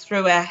people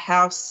through our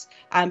house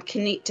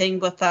connecting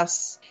with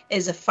us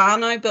as a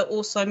whānau, but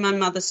also my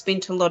mother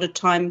spent a lot of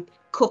time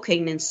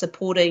cooking and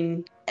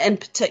supporting, in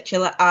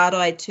particular,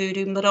 Ārai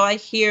Tūru Marae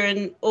here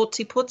in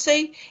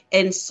Ōtepoti.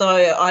 And so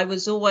I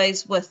was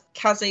always with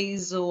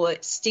cousins or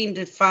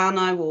extended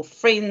whānau or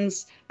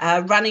friends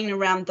running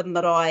around the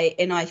marae,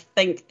 and I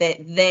think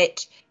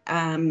that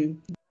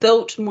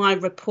built my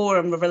rapport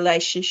and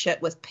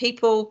relationship with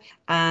people,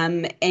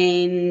 and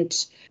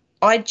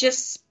I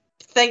just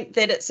think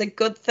that it's a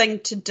good thing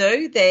to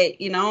do,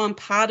 that, you know, I'm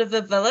part of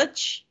a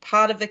village,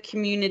 part of a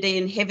community,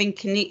 and having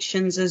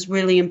connections is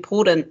really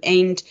important.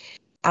 And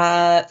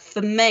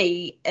for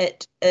me,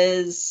 it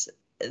is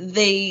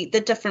the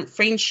different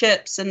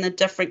friendships and the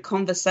different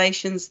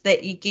conversations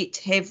that you get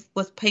to have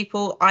with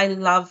people. I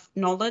love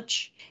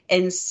knowledge,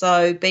 and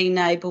so being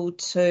able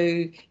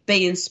to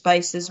be in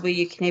spaces where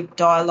you can have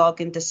dialogue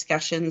and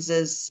discussions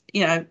is,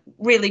 you know,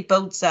 really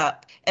builds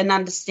up an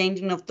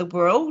understanding of the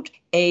world,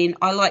 and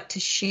I like to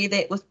share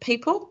that with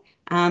people.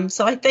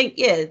 So I think,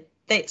 yeah,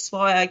 that's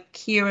why I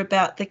care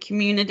about the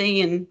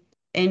community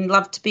and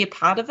love to be a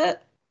part of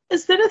it.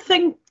 Is that a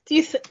thing, do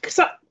you think? Because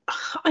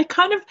I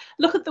kind of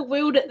look at the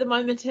world at the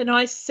moment and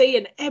I see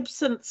an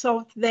absence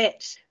of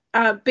that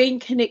being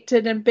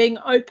connected and being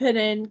open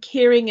and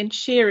caring and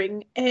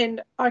sharing,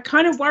 and I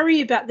kind of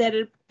worry about that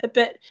a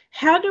bit.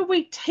 How do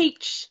we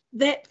teach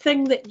that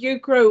thing that you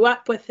grew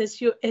up with as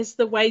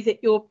the way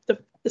that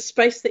the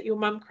space that your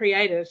mum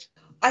created?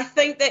 I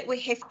think that we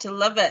have to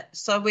live it,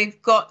 so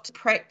we've got to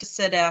practice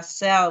it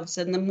ourselves,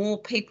 and the more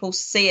people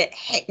see it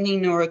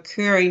happening or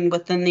occurring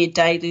within their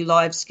daily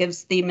lives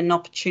gives them an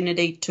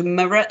opportunity to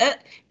mirror it.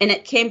 And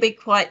it can be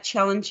quite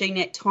challenging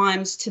at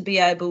times to be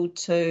able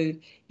to,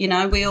 you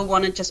know, we all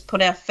want to just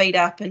put our feet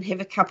up and have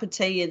a cup of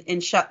tea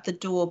and shut the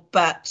door,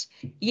 but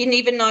you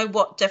never know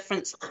what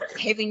difference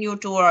having your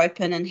door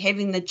open and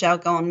having the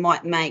jug on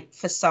might make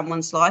for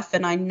someone's life.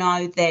 And I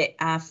know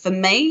that for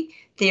me,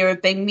 there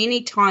have been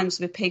many times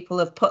where people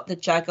have put the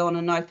jug on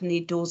and opened their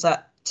doors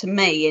up to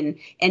me,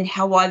 and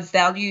how I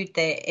valued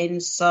that.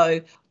 And so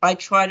I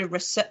try to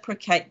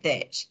reciprocate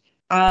that.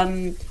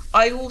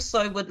 I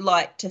also would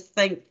like to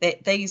think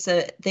that these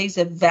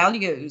are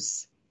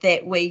values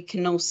that we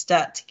can all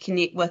start to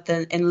connect with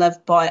and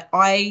live by.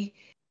 I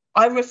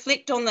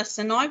reflect on this,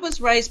 and I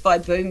was raised by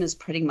boomers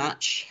pretty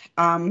much.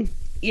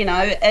 You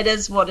know, it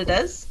is what it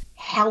is.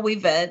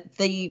 However,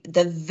 the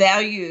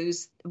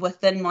values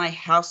within my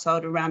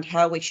household around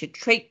how we should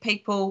treat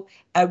people,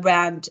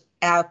 around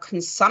our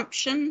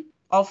consumption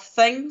of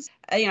things.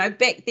 You know,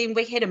 back then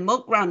we had a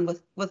milk run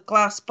with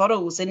glass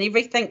bottles, and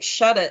everything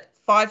shut at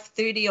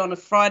 5:30 on a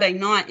Friday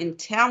night, and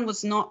town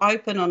was not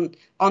open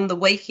on the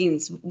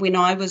weekends when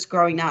I was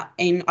growing up.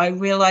 And I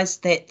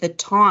realised that the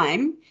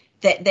time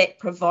that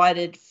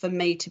provided for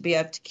me to be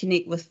able to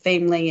connect with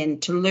family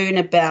and to learn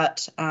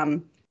about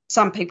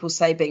some people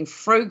say being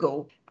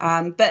frugal,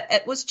 but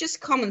it was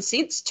just common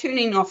sense,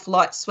 turning off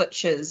light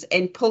switches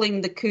and pulling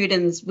the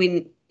curtains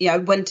when, you know,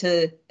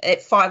 winter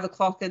at 5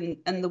 o'clock in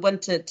the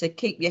winter to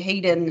keep your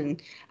heat in.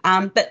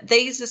 And but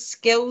these are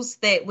skills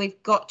that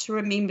we've got to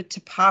remember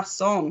to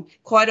pass on.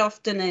 Quite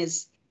often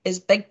as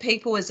big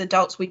people, as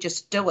adults, we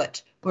just do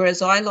it.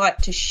 Whereas I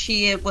like to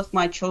share with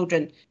my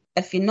children,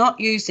 if you're not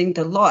using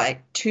the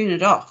light, turn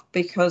it off,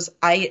 because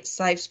A, it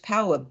saves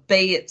power,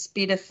 B, it's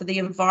better for the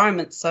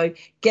environment. So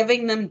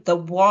giving them the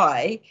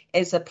why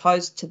as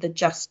opposed to the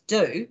just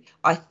do,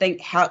 I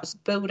think helps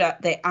build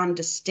up that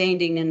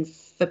understanding and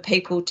for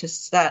people to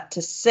start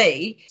to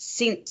see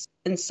sense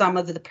in some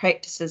of the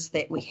practices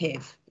that we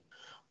have.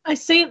 I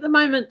see at the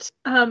moment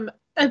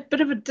a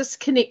bit of a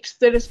disconnect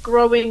that is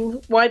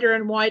growing wider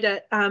and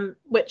wider,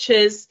 which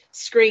is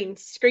screen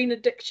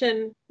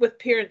addiction with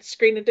parents,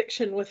 screen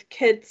addiction with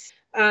kids,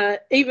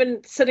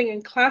 even sitting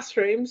in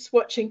classrooms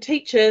watching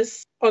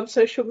teachers on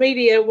social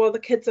media while the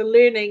kids are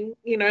learning,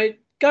 you know,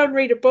 go and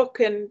read a book,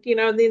 and, you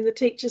know, and then the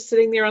teacher's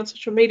sitting there on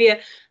social media.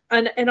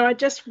 And I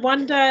just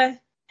wonder,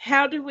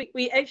 how do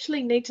we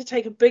actually need to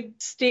take a big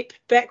step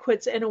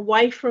backwards and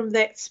away from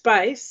that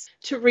space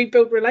to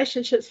rebuild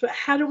relationships, but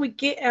how do we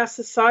get our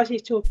society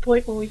to a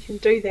point where we can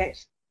do that?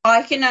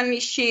 I can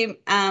only share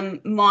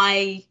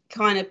my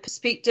kind of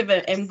perspective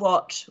and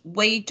what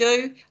we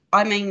do.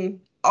 I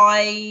mean,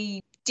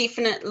 I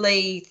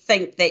definitely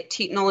think that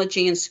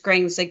technology and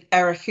screens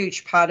are a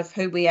huge part of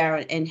who we are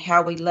and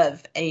how we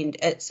live, and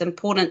it's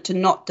important to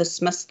not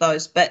dismiss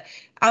those. But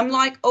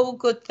like all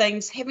good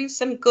things, having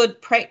some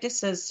good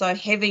practices, so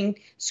having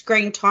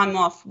screen time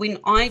off. When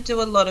I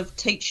do a lot of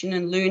teaching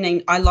and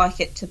learning, I like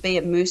it to be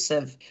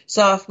immersive.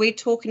 So if we're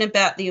talking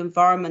about the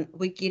environment,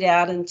 we get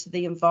out into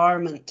the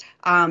environment.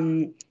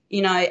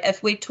 You know,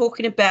 if we're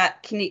talking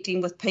about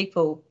connecting with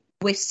people,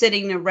 we're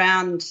sitting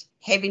around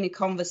having a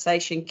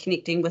conversation,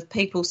 connecting with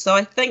people. So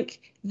I think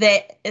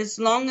that as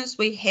long as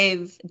we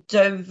have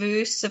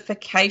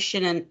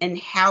diversification in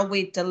how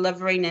we're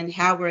delivering and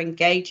how we're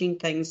engaging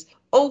things,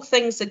 all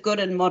things are good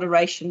in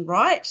moderation,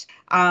 right?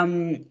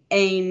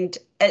 And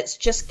it's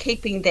just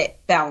keeping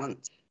that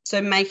balance.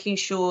 So making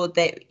sure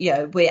that, you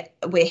know,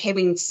 we're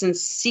having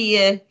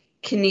sincere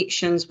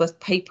connections with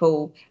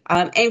people.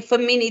 And for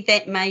many,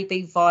 that may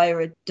be via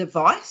a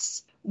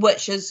device,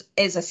 which is,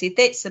 as I said,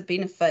 that's a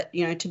benefit,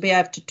 you know, to be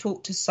able to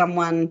talk to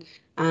someone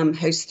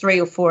who's 3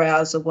 or 4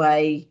 hours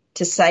away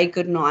to say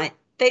goodnight.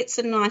 That's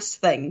a nice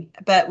thing.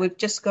 But we've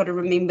just got to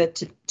remember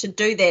to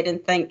do that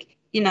and think,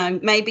 you know,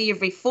 maybe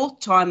every fourth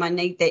time I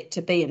need that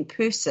to be in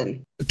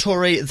person.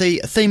 Tori, the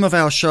theme of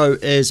our show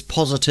is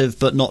positive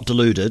but not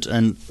deluded,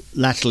 and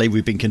latterly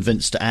we've been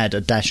convinced to add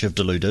a dash of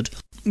deluded.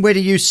 Where do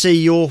you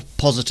see your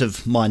positive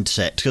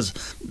mindset? Because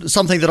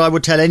something that I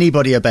would tell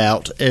anybody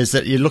about is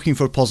that you're looking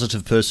for a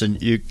positive person,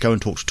 you go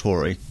and talk to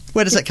Tori.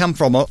 Where does that come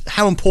from?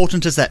 How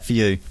important is that for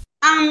you?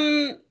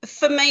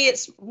 For me,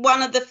 it's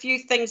one of the few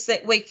things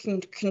that we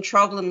can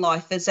control in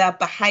life is our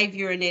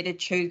behaviour and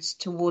attitudes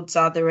towards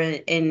other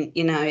and,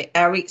 you know,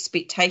 our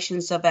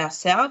expectations of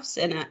ourselves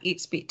and our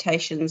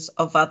expectations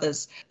of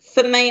others.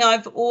 For me,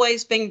 I've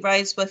always been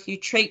raised with you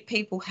treat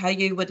people how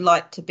you would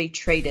like to be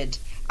treated.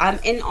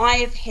 And I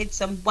have had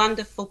some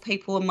wonderful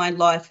people in my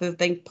life who have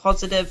been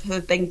positive, who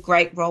have been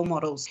great role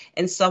models.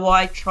 And so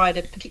I try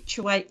to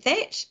perpetuate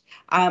that.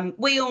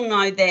 We all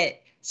know that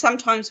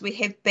sometimes we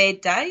have bad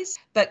days,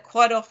 but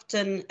quite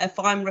often if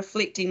I'm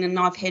reflecting and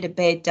I've had a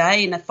bad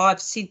day and if I've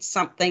said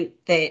something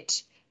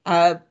that,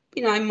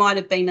 you know, might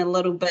have been a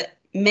little bit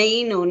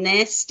mean or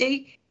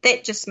nasty,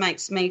 that just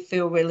makes me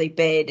feel really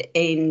bad.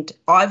 And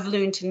I've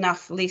learned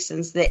enough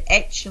lessons that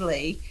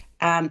actually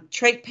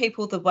treat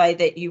people the way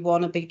that you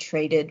want to be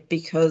treated,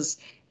 because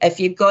if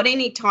you've got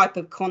any type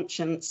of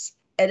conscience,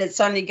 it's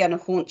only going to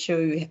haunt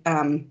you,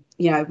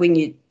 you know, when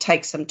you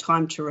take some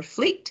time to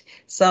reflect.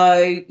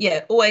 So,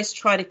 yeah, always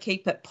try to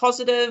keep it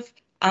positive.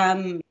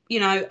 You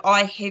know,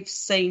 I have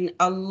seen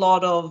a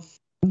lot of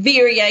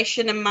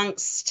variation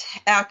amongst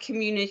our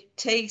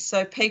community.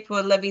 So people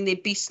are living their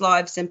best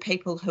lives and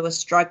people who are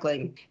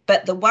struggling.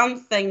 But the one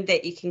thing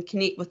that you can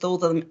connect with all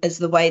of them is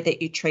the way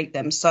that you treat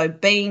them. So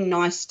being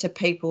nice to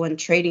people and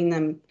treating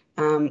them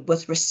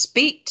with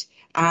respect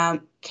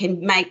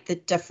can make the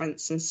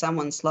difference in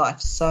someone's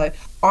life. So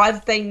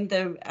I've been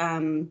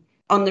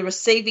on the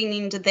receiving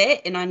end of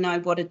that, and I know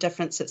what a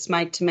difference it's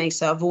made to me.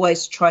 So I've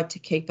always tried to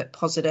keep it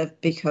positive,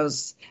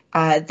 because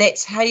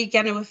that's how you're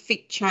going to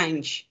affect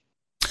change.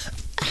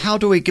 How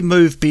do we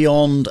move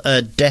beyond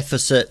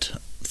deficit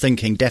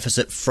thinking,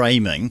 deficit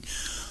framing,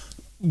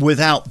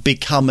 without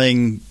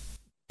becoming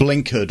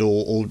blinkered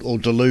or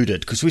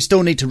deluded? Because we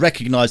still need to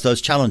recognise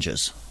those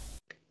challenges.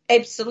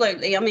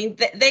 Absolutely. I mean,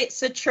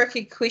 that's a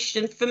tricky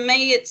question. For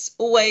me, it's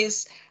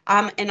always,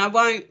 and I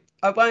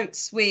won't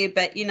swear,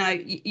 but, you know,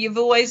 you've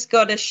always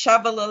got to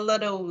shovel a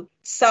little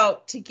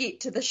salt to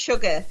get to the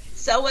sugar.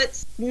 So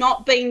it's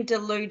not being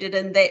diluted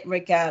in that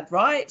regard,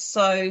 right?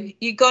 So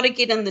you got to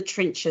get in the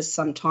trenches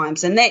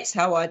sometimes, and that's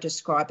how I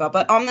describe it.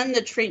 But I'm in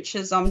the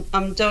trenches,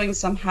 I'm doing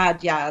some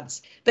hard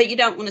yards, but you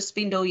don't want to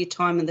spend all your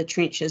time in the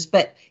trenches.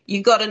 But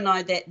you got to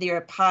know that they're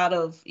a part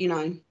of, you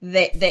know,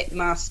 that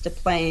master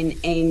plan.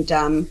 And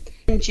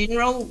in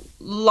general,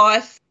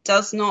 life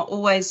does not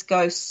always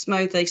go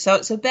smoothly. So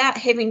it's about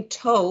having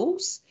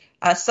tools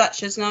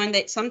such as knowing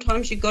that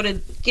sometimes you've got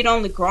to get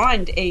on the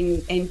grind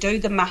and do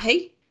the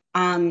mahi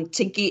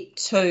to get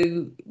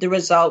to the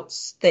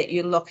results that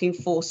you're looking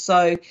for.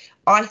 So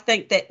I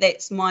think that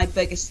that's my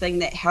biggest thing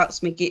that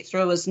helps me get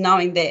through, is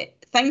knowing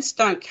that things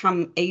don't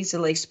come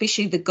easily,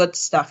 especially the good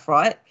stuff,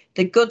 right?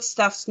 The good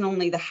stuff's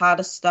normally the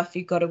hardest stuff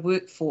you've got to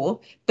work for,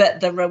 but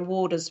the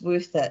reward is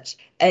worth it.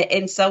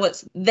 And so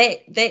it's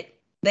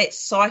that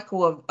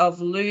cycle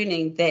of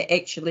learning that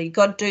actually you've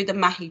got to do the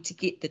mahi to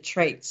get the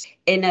treats.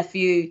 And if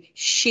you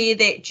share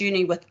that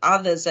journey with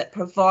others, it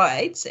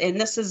provides, and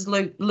this is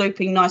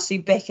looping nicely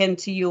back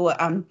into your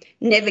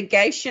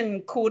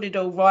navigation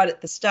kōrero right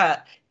at the start,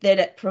 that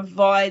it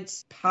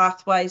provides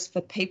pathways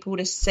for people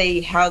to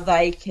see how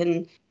they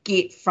can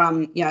get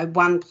from, you know,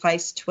 one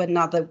place to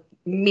another,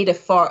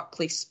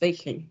 metaphorically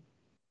speaking.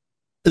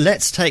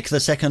 Let's take the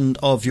second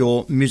of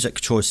your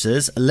music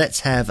choices.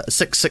 Let's have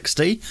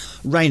 660,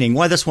 Raining.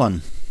 Why this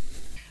one?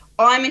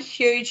 I'm a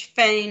huge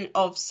fan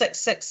of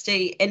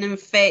 660, and in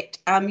fact,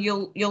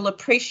 you'll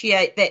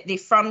appreciate that they're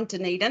from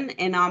Dunedin,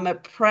 and I'm a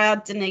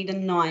proud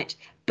Dunedinite.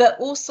 But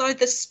also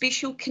the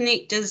special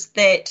connectors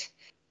that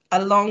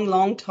a long,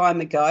 long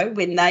time ago,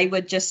 when they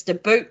were just a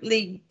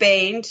bootleg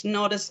band,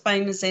 not as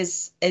famous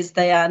as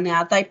they are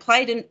now, they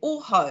played in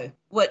Oho,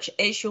 which,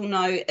 as you'll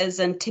know, is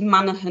in Te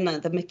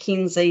Manahuna, the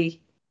Mackenzie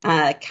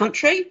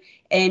country.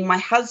 And my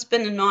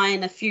husband and I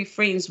and a few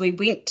friends, we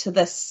went to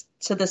this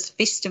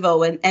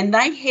festival, and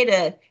they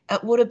had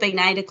it would have been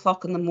 8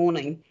 o'clock in the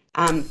morning,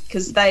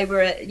 because they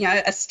were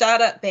a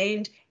startup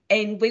band,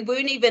 and we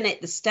weren't even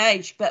at the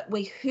stage, but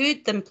we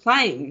heard them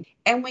playing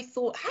and we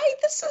thought, hey,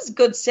 this is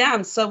good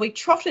sound. So we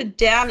trotted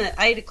down at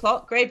 8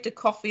 o'clock, grabbed a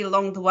coffee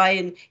along the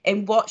way,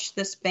 and watched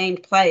this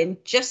band play,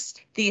 and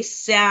just their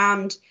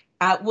sound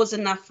was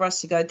enough for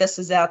us to go, this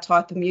is our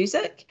type of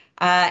music.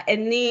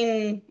 And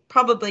then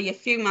probably a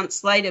few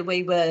months later,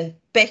 we were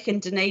back in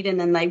Dunedin,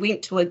 and we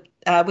went to a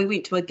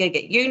gig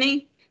at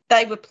uni.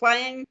 They were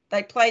playing.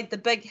 They played the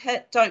big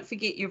hit, Don't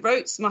Forget Your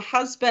Roots. My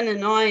husband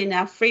and I and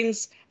our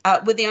friends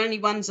were the only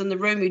ones in the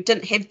room who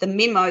didn't have the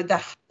memo.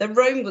 The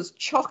room was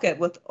chocker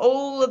with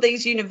all of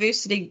these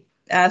university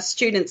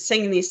students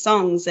singing their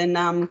songs,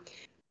 and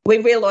we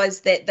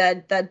realised that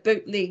they'd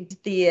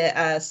bootlegged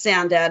their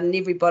sound out, and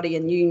everybody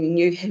in uni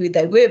knew who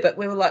they were. But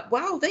we were like,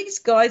 wow, these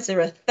guys are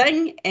a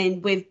thing,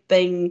 and we've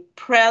been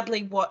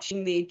proudly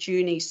watching their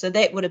journey. So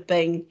that would have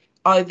been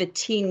over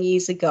 10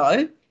 years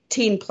ago.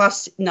 10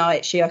 plus, no,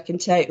 actually, I can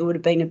tell you it would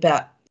have been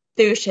about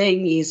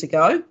 13 years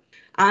ago.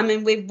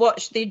 And we've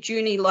watched their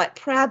journey like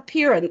proud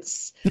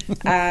parents.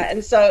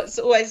 And so it's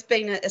always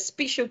been a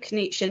special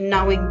connection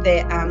knowing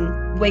that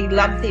we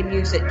love their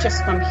music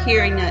just from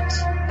hearing it,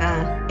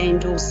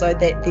 and also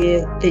that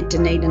they're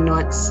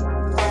Dunedinites.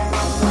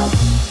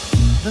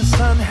 The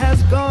sun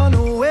has gone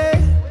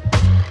away.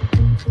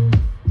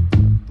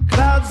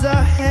 Clouds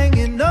are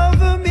hanging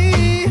over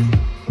me.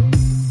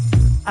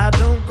 I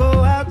don't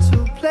go out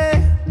to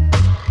play.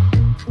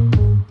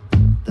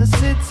 The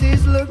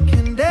city's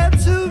looking dead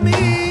to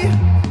me.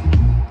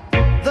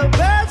 The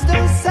birds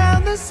don't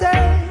sound the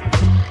same.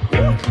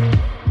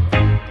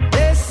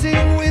 They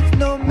sing with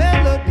no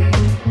melody.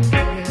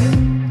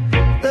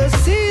 The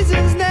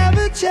seasons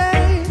never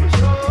change.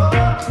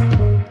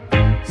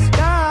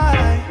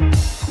 Sky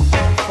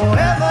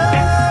forever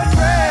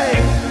gray.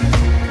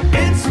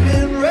 It's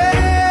been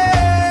raining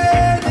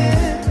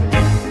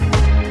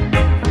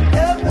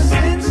ever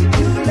since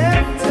you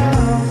left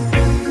town.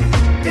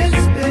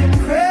 It's been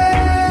crazy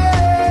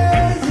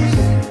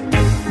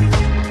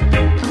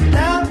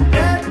now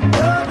that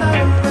you're not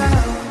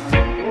around.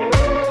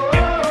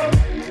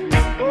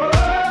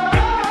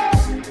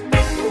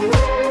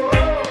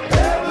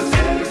 Ever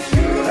since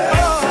you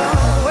left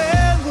town.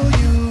 When will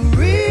you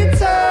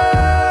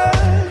return?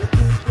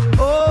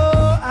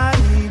 Oh, I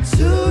need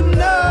to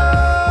know.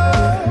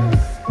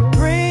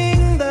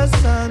 Bring the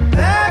sun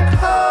back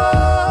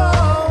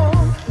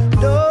home.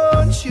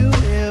 Don't you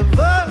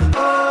ever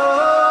go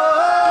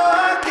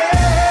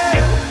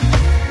again.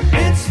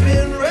 It's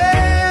been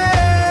raining,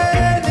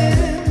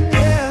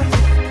 yeah,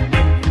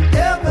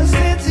 ever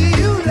since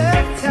you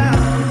left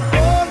town.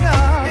 Oh no,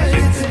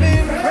 it's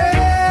been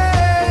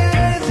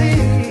crazy,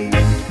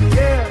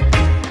 yeah,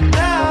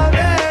 now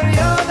that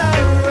you're not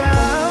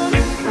around.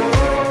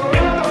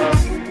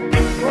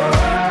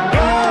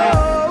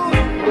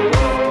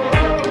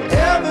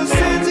 Ever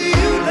since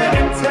you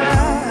left town.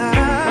 Ever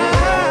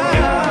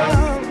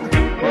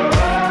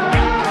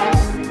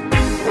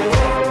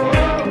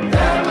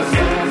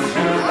since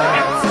you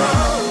left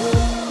town.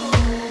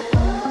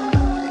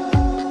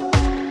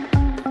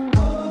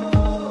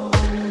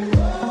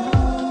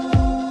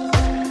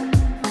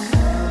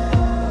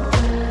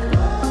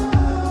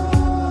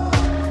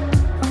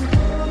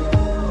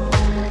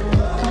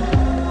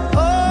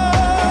 Oh,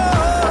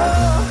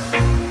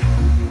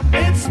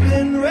 it's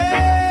been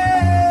raining,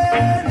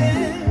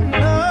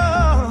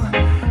 oh,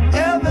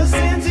 ever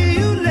since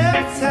you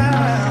left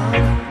town.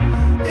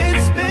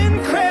 It's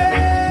been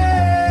crazy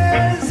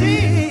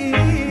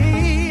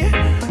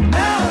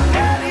now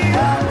that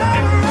you're not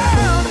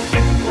around.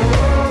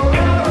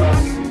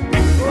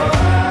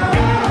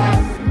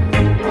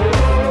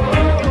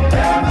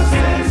 Ever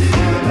since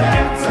you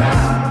left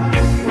town.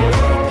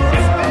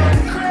 It's been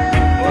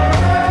crazy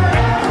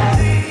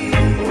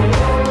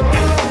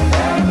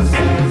ever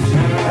since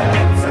you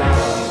left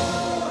town.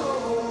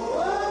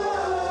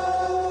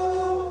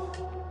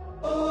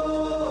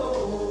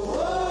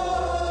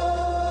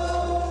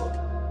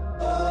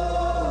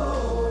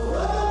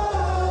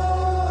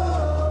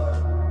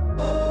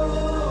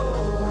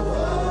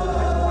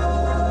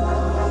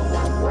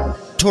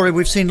 Tori,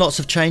 we've seen lots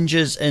of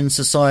changes in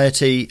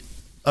society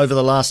over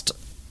the last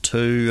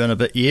 2 and a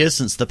bit years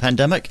since the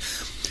pandemic.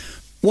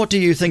 What do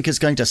you think is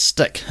going to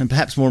stick? And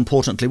perhaps more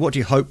importantly, what do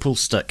you hope will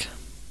stick?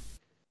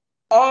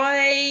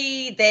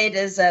 That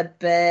is a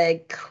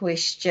big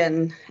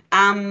question.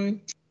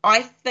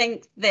 I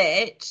think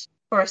that,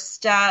 for a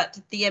start,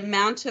 the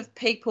amount of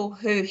people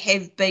who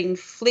have been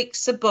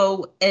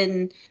flexible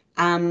in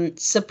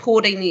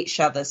supporting each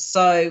other.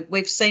 So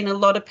we've seen a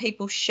lot of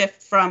people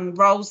shift from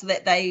roles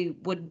that they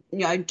would,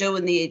 do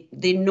in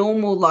their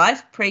normal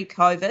life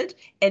pre-COVID,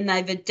 and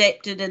they've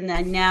adapted and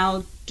they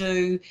now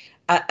do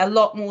a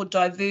lot more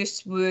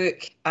diverse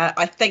work.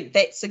 I think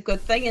that's a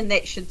good thing, and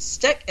that should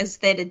stick, is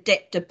that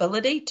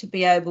adaptability to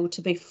be able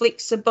to be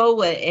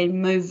flexible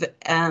and move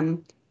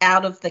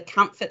out of the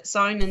comfort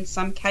zone in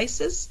some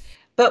cases.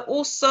 But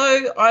also,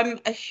 I'm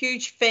a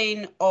huge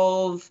fan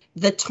of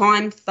the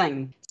time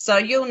thing. So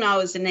you'll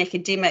know, as an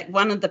academic,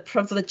 one of the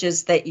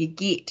privileges that you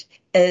get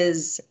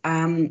is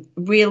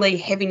really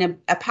having,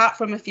 apart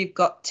from if you've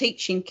got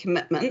teaching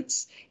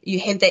commitments, you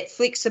have that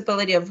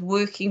flexibility of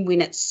working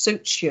when it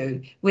suits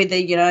you, whether,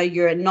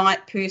 you're a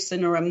night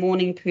person or a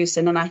morning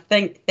person. And I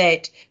think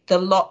that the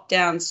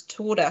lockdowns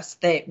taught us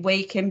that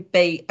we can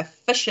be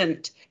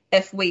efficient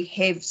if we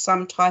have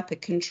some type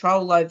of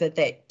control over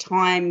that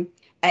time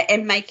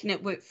and making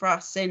it work for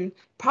us. And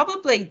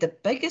probably the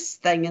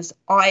biggest thing is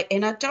I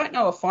don't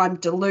know if I'm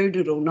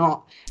deluded or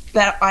not,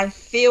 but I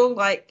feel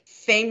like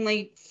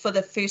family for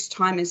the first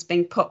time has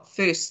been put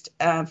first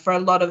for a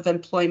lot of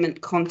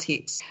employment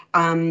contexts.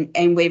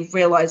 And we've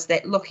realised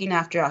that looking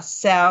after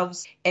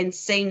ourselves and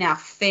seeing our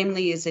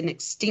family as an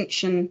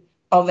extension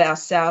of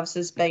ourselves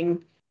has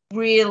been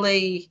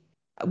really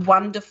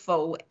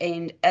wonderful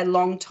and a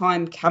long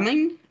time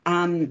coming.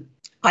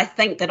 I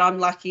think that I'm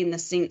lucky in the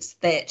sense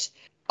that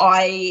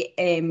I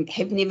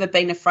have never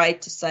been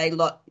afraid to say,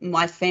 look,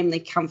 my family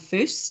come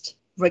first,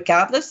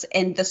 regardless,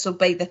 and this will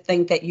be the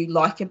thing that you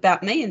like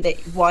about me and that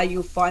why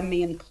you'll find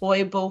me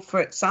employable, for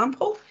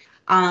example.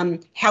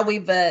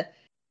 However,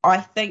 I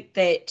think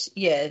that,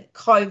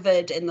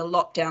 COVID and the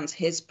lockdowns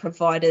has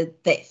provided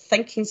that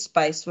thinking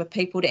space for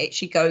people to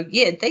actually go,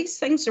 these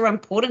things are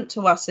important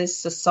to us as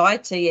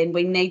society and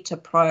we need to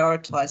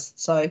prioritise.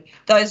 So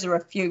those are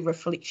a few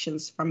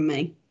reflections from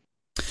me.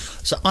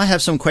 So I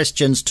have some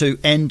questions to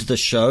end the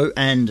show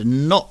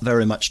and not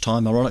very much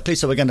time, ironically,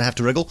 so we're going to have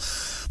to wriggle.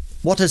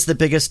 What is the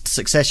biggest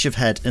success you've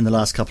had in the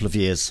last couple of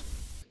years?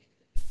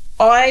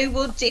 I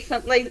will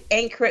definitely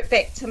anchor it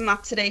back to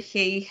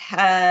Matariki,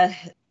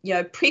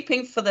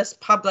 prepping for this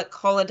public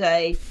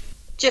holiday,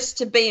 just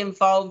to be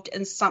involved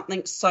in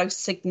something so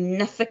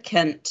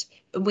significant.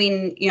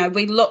 When,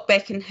 we look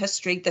back in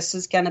history, this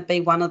is going to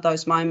be one of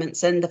those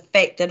moments. And the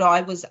fact that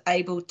I was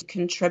able to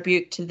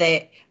contribute to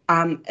that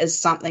is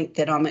something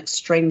that I'm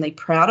extremely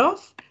proud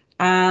of.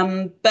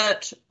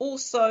 But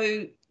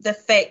also the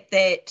fact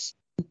that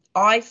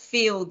I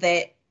feel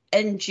that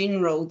in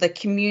general, the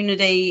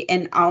community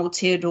in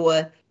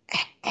Aotearoa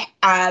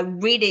are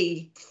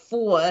ready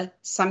for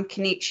some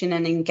connection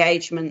and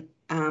engagement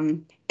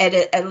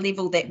at a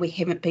level that we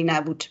haven't been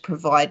able to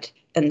provide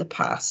in the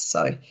past.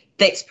 So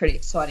that's pretty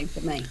exciting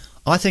for me.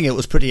 I think it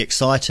was pretty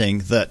exciting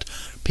that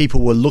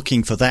people were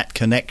looking for that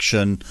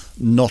connection,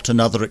 not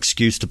another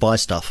excuse to buy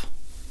stuff.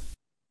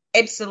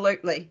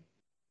 Absolutely.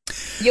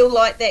 You'll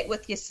like that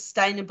with your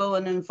sustainable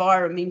and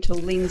environmental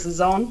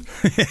lenses on.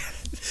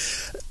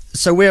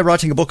 So we're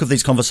writing a book of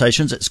these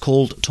conversations. It's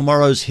called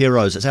Tomorrow's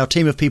Heroes. It's our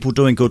team of people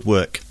doing good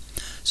work.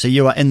 So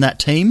you are in that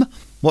team.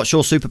 What's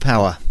your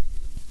superpower?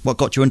 What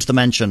got you into the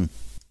mansion?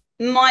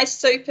 My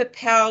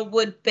superpower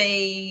would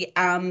be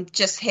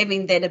just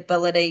having that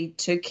ability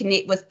to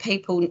connect with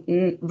people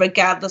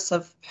regardless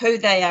of who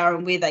they are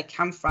and where they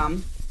come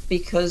from,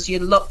 because you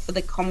look for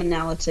the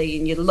commonality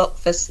and you look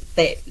for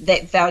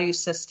that value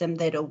system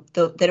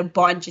that'll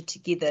bind you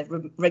together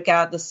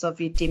regardless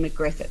of your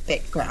demographic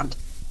background.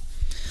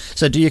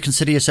 So do you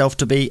consider yourself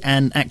to be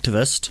an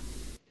activist?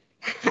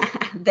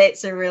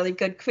 That's a really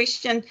good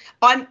question.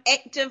 I'm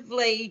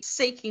actively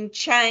seeking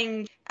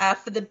change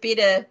for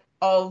the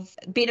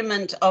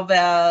betterment of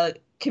our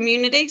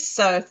community.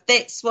 So if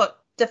that's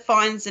what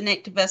defines an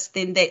activist,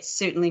 then that's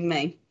certainly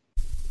me.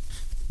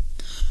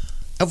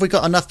 Have we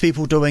got enough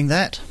people doing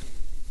that?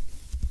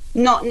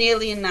 Not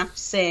nearly enough,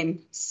 Sam.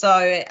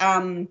 So,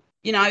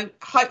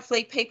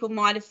 hopefully people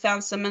might have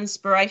found some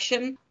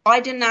inspiration. I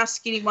didn't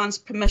ask anyone's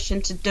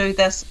permission to do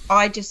this.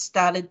 I just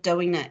started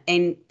doing it.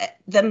 And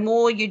the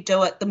more you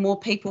do it, the more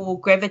people will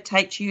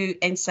gravitate to you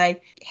and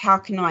say, how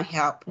can I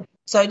help?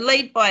 So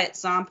lead by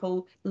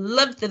example,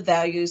 live the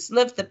values,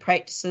 live the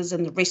practices,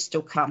 and the rest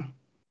will come.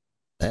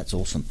 That's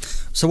awesome.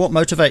 So what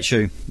motivates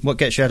you? What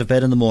gets you out of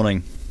bed in the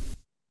morning?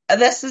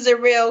 This is a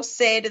real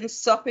sad and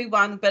soppy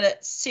one, but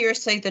it's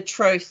seriously the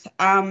truth.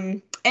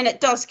 And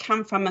it does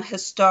come from a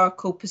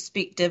historical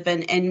perspective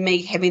and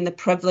me having the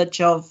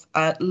privilege of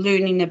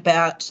learning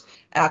about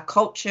our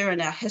culture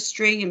and our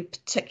history, and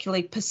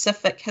particularly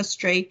Pacific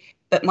history.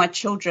 But my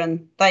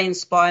children, they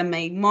inspire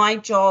me. My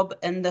job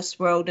in this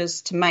world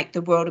is to make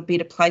the world a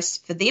better place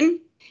for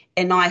them.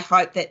 And I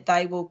hope that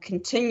they will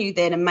continue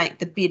that and make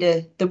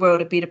the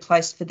world a better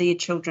place for their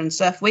children.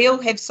 So if we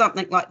all have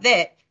something like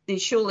that, then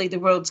surely the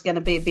world's going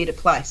to be a better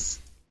place.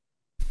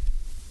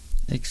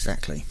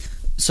 Exactly.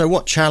 So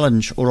what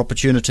challenge or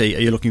opportunity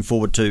are you looking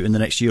forward to in the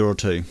next year or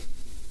two?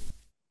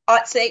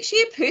 It's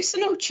actually a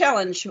personal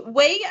challenge.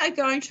 We are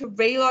going to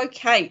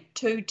relocate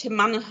to Te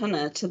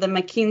Manahuna, to the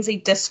Mackenzie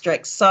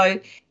district.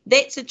 So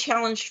that's a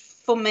challenge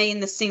for me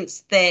in the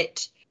sense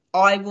that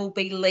I will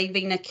be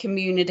leaving a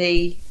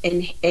community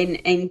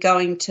and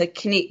going to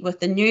connect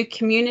with a new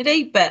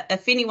community. But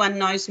if anyone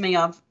knows me,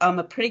 I'm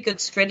a pretty good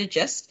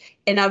strategist,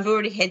 and I've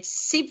already had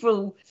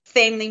several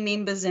family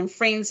members and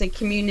friends and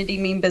community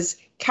members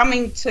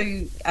coming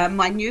to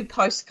my new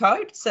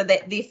postcode so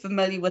that they're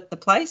familiar with the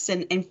place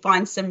and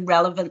find some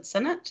relevance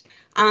in it.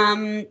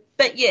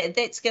 But yeah,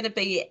 that's going to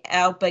be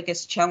our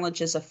biggest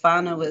challenge as a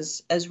whānau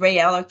is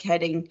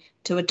reallocating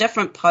to a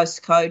different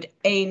postcode.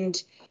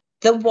 And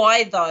the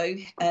why, though,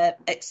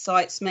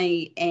 excites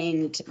me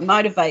and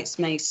motivates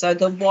me. So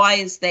the why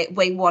is that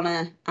we want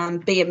to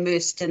be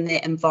immersed in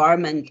that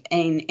environment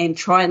and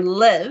try and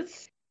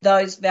live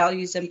those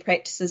values and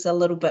practices a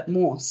little bit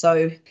more.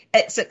 So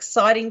it's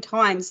exciting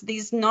times.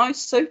 There's no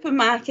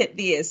supermarket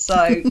there.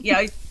 So,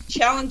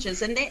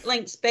 challenges. And that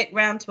links back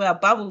round to our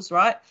bubbles,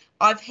 right?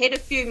 I've had a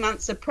few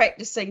months of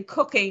practicing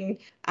cooking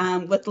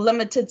with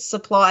limited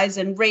supplies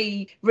and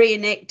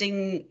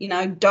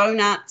reenacting,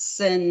 donuts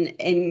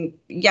and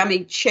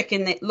yummy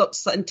chicken that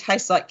looks and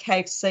tastes like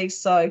KFC.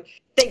 So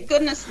thank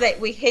goodness that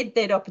we had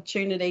that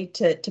opportunity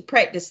to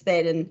practice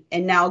that,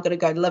 and now I've got to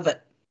go live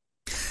it.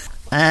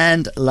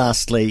 And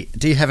lastly,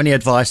 do you have any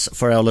advice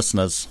for our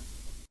listeners?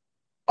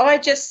 I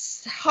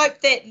just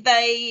hope that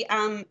they,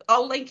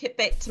 I'll link it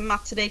back to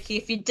Matariki.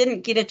 If you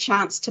didn't get a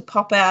chance to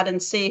pop out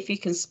and see if you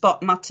can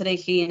spot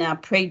Matariki in our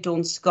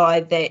pre-dawn sky,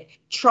 that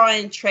try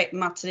and track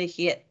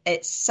Matariki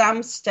at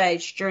some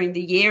stage during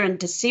the year. In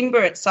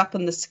December, it's up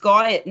in the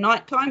sky at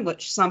night time,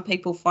 which some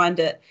people find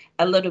it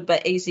a little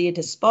bit easier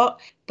to spot.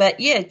 But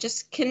yeah,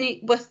 just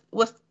connect with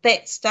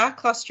that star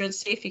cluster and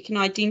see if you can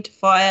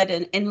identify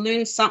it and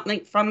learn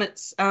something from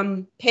its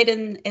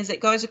pattern as it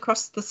goes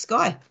across the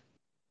sky.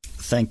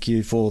 Thank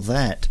you for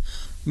that.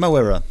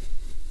 Mawera.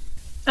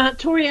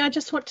 Tori, I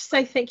just want to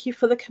say thank you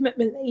for the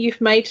commitment that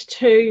you've made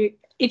to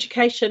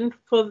education,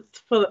 for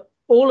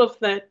all of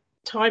the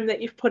time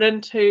that you've put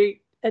into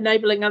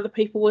enabling other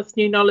people with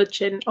new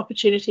knowledge and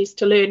opportunities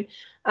to learn,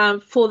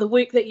 for the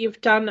work that you've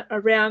done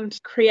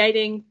around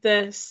creating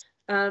this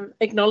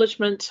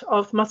acknowledgement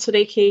of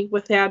Matariki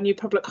with our new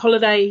public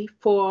holiday,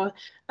 for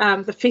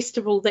the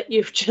festival that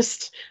you've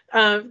just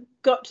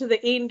got to the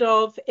end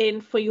of,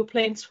 and for your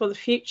plans for the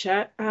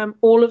future.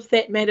 All of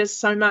that matters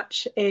so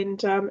much, and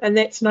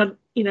that's not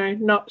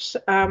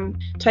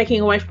taking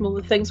away from all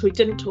the things we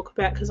didn't talk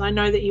about, because I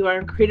know that you are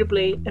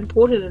incredibly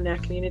important in our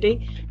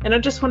community, and I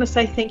just want to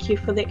say thank you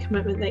for that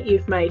commitment that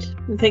you've made,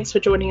 and thanks for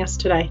joining us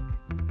today.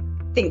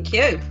 Thank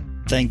you.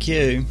 Thank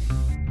you.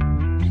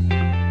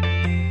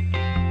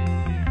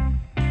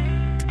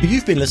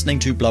 You've been listening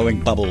to Blowing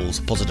Bubbles,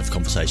 positive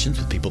conversations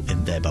with people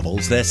in their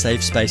bubbles, their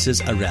safe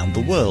spaces around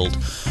the world.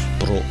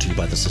 Brought to you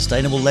by the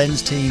Sustainable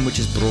Lens team, which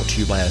is brought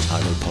to you by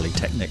Otago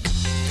Polytechnic.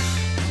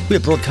 We are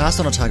broadcast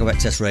on Otago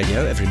Access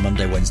Radio every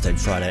Monday, Wednesday and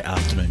Friday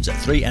afternoons at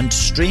 3 and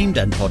streamed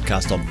and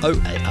podcast on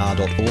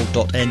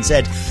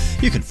oar.org.nz.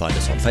 You can find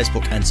us on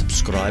Facebook and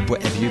subscribe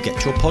wherever you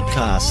get your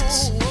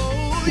podcasts.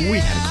 We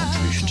had a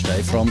contribution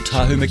today from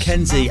Tahu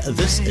Mackenzie.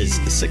 This is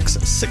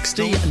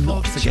 660,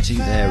 not forgetting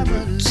their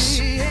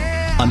roots.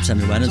 I'm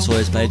Samuel Mann in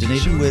Sawyers Bay,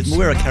 Dunedin, with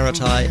Mawera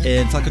Karatai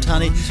in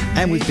Whakatane,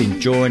 and we've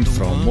been joined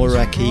from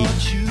Moeraki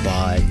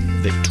by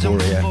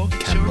Victoria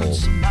Campbell.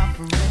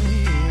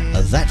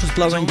 That was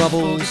Blowing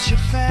Bubbles.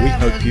 We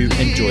hope you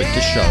enjoyed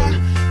the show.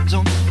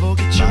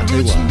 Mā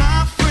te wā.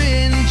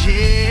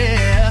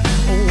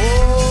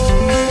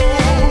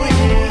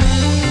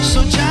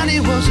 So Johnny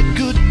was a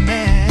good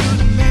man,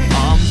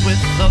 armed with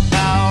the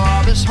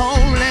power of his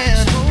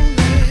homeland.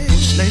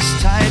 Laced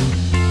tight,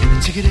 and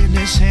a ticket in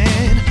his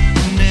hand,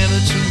 never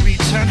to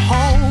return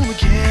home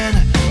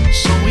again.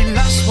 So he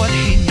lost what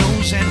he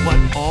knows and what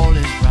all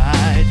is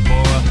right,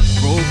 for a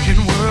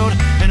broken world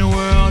and a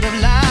world of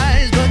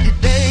lies. But the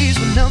days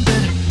were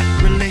numbered,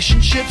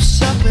 relationships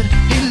suffered.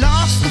 He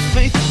lost the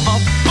faith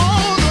of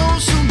all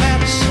those who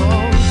matter. So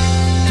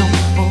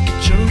don't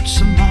forget your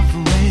roots, my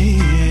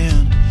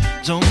friend.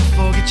 Don't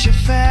forget your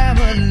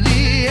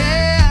family,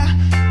 yeah.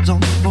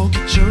 Don't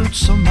forget your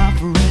roots, my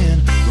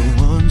friend.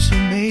 The ones who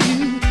made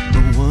you,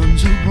 the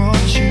ones who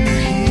brought you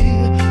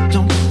here.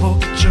 Don't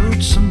forget your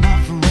roots,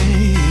 my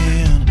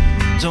friend.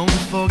 Don't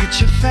forget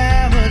your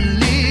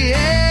family,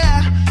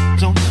 yeah.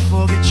 Don't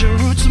forget your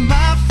roots,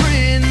 my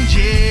friend,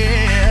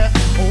 yeah.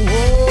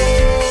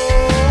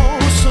 Oh,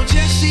 so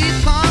Jessie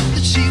thought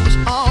that she was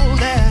all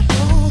that,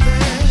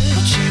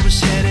 but she was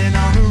heading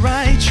on the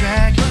right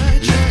track.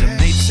 Left her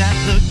mates at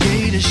the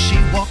gate as she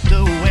walked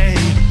away.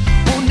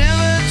 Oh,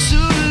 never to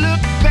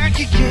look back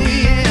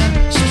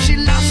again. So she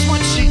lost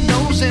what she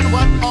knows and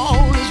what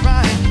all is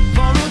right,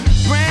 for a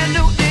brand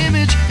new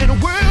image in a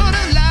world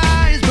of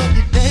lies. But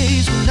the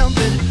days were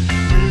numbered,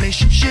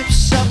 relationships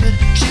suffered.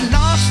 She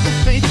lost the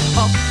faith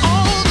of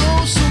all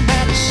those who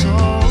matter. So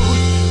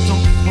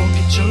don't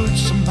forget your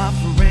roots, my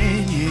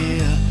friend,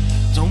 yeah.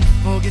 Don't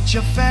forget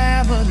your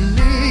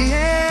family,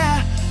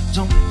 yeah.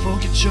 Don't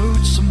forget your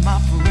roots, my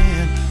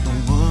friend. The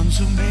ones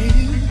who made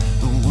you,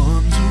 the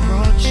ones who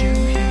brought you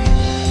here.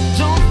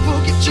 Don't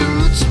forget your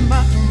roots,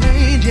 my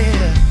friend,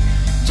 yeah.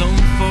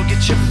 Don't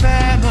forget your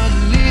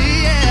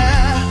family,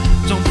 yeah.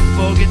 Don't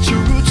forget your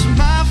roots,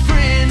 my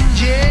friend,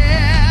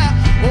 yeah.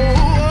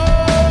 Oh.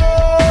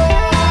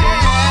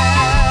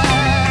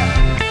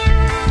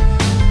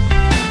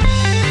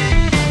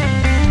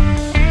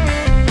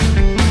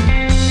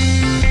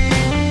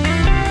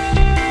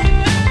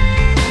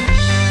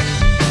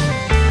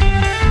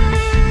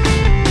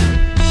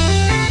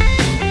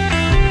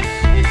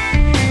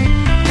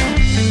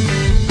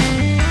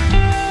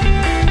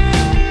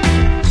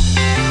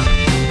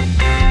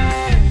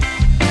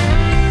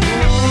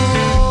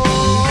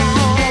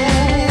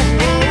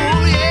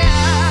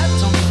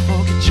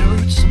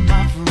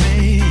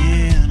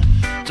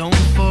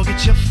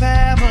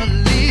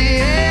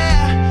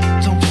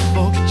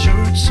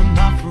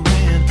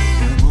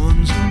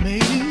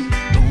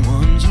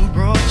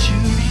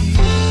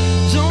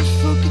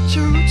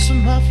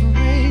 my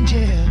friend,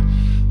 yeah.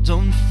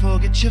 Don't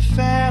forget your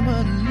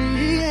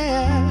family,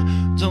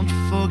 yeah. Don't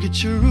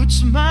forget your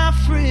roots, my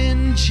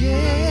friend,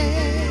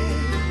 yeah.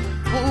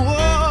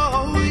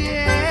 Oh,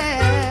 yeah.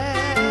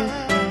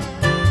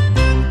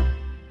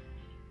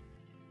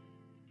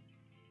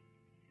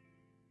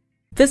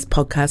 This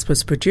podcast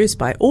was produced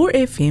by OAR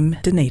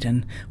FM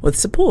Dunedin with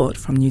support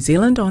from New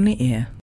Zealand On the Air.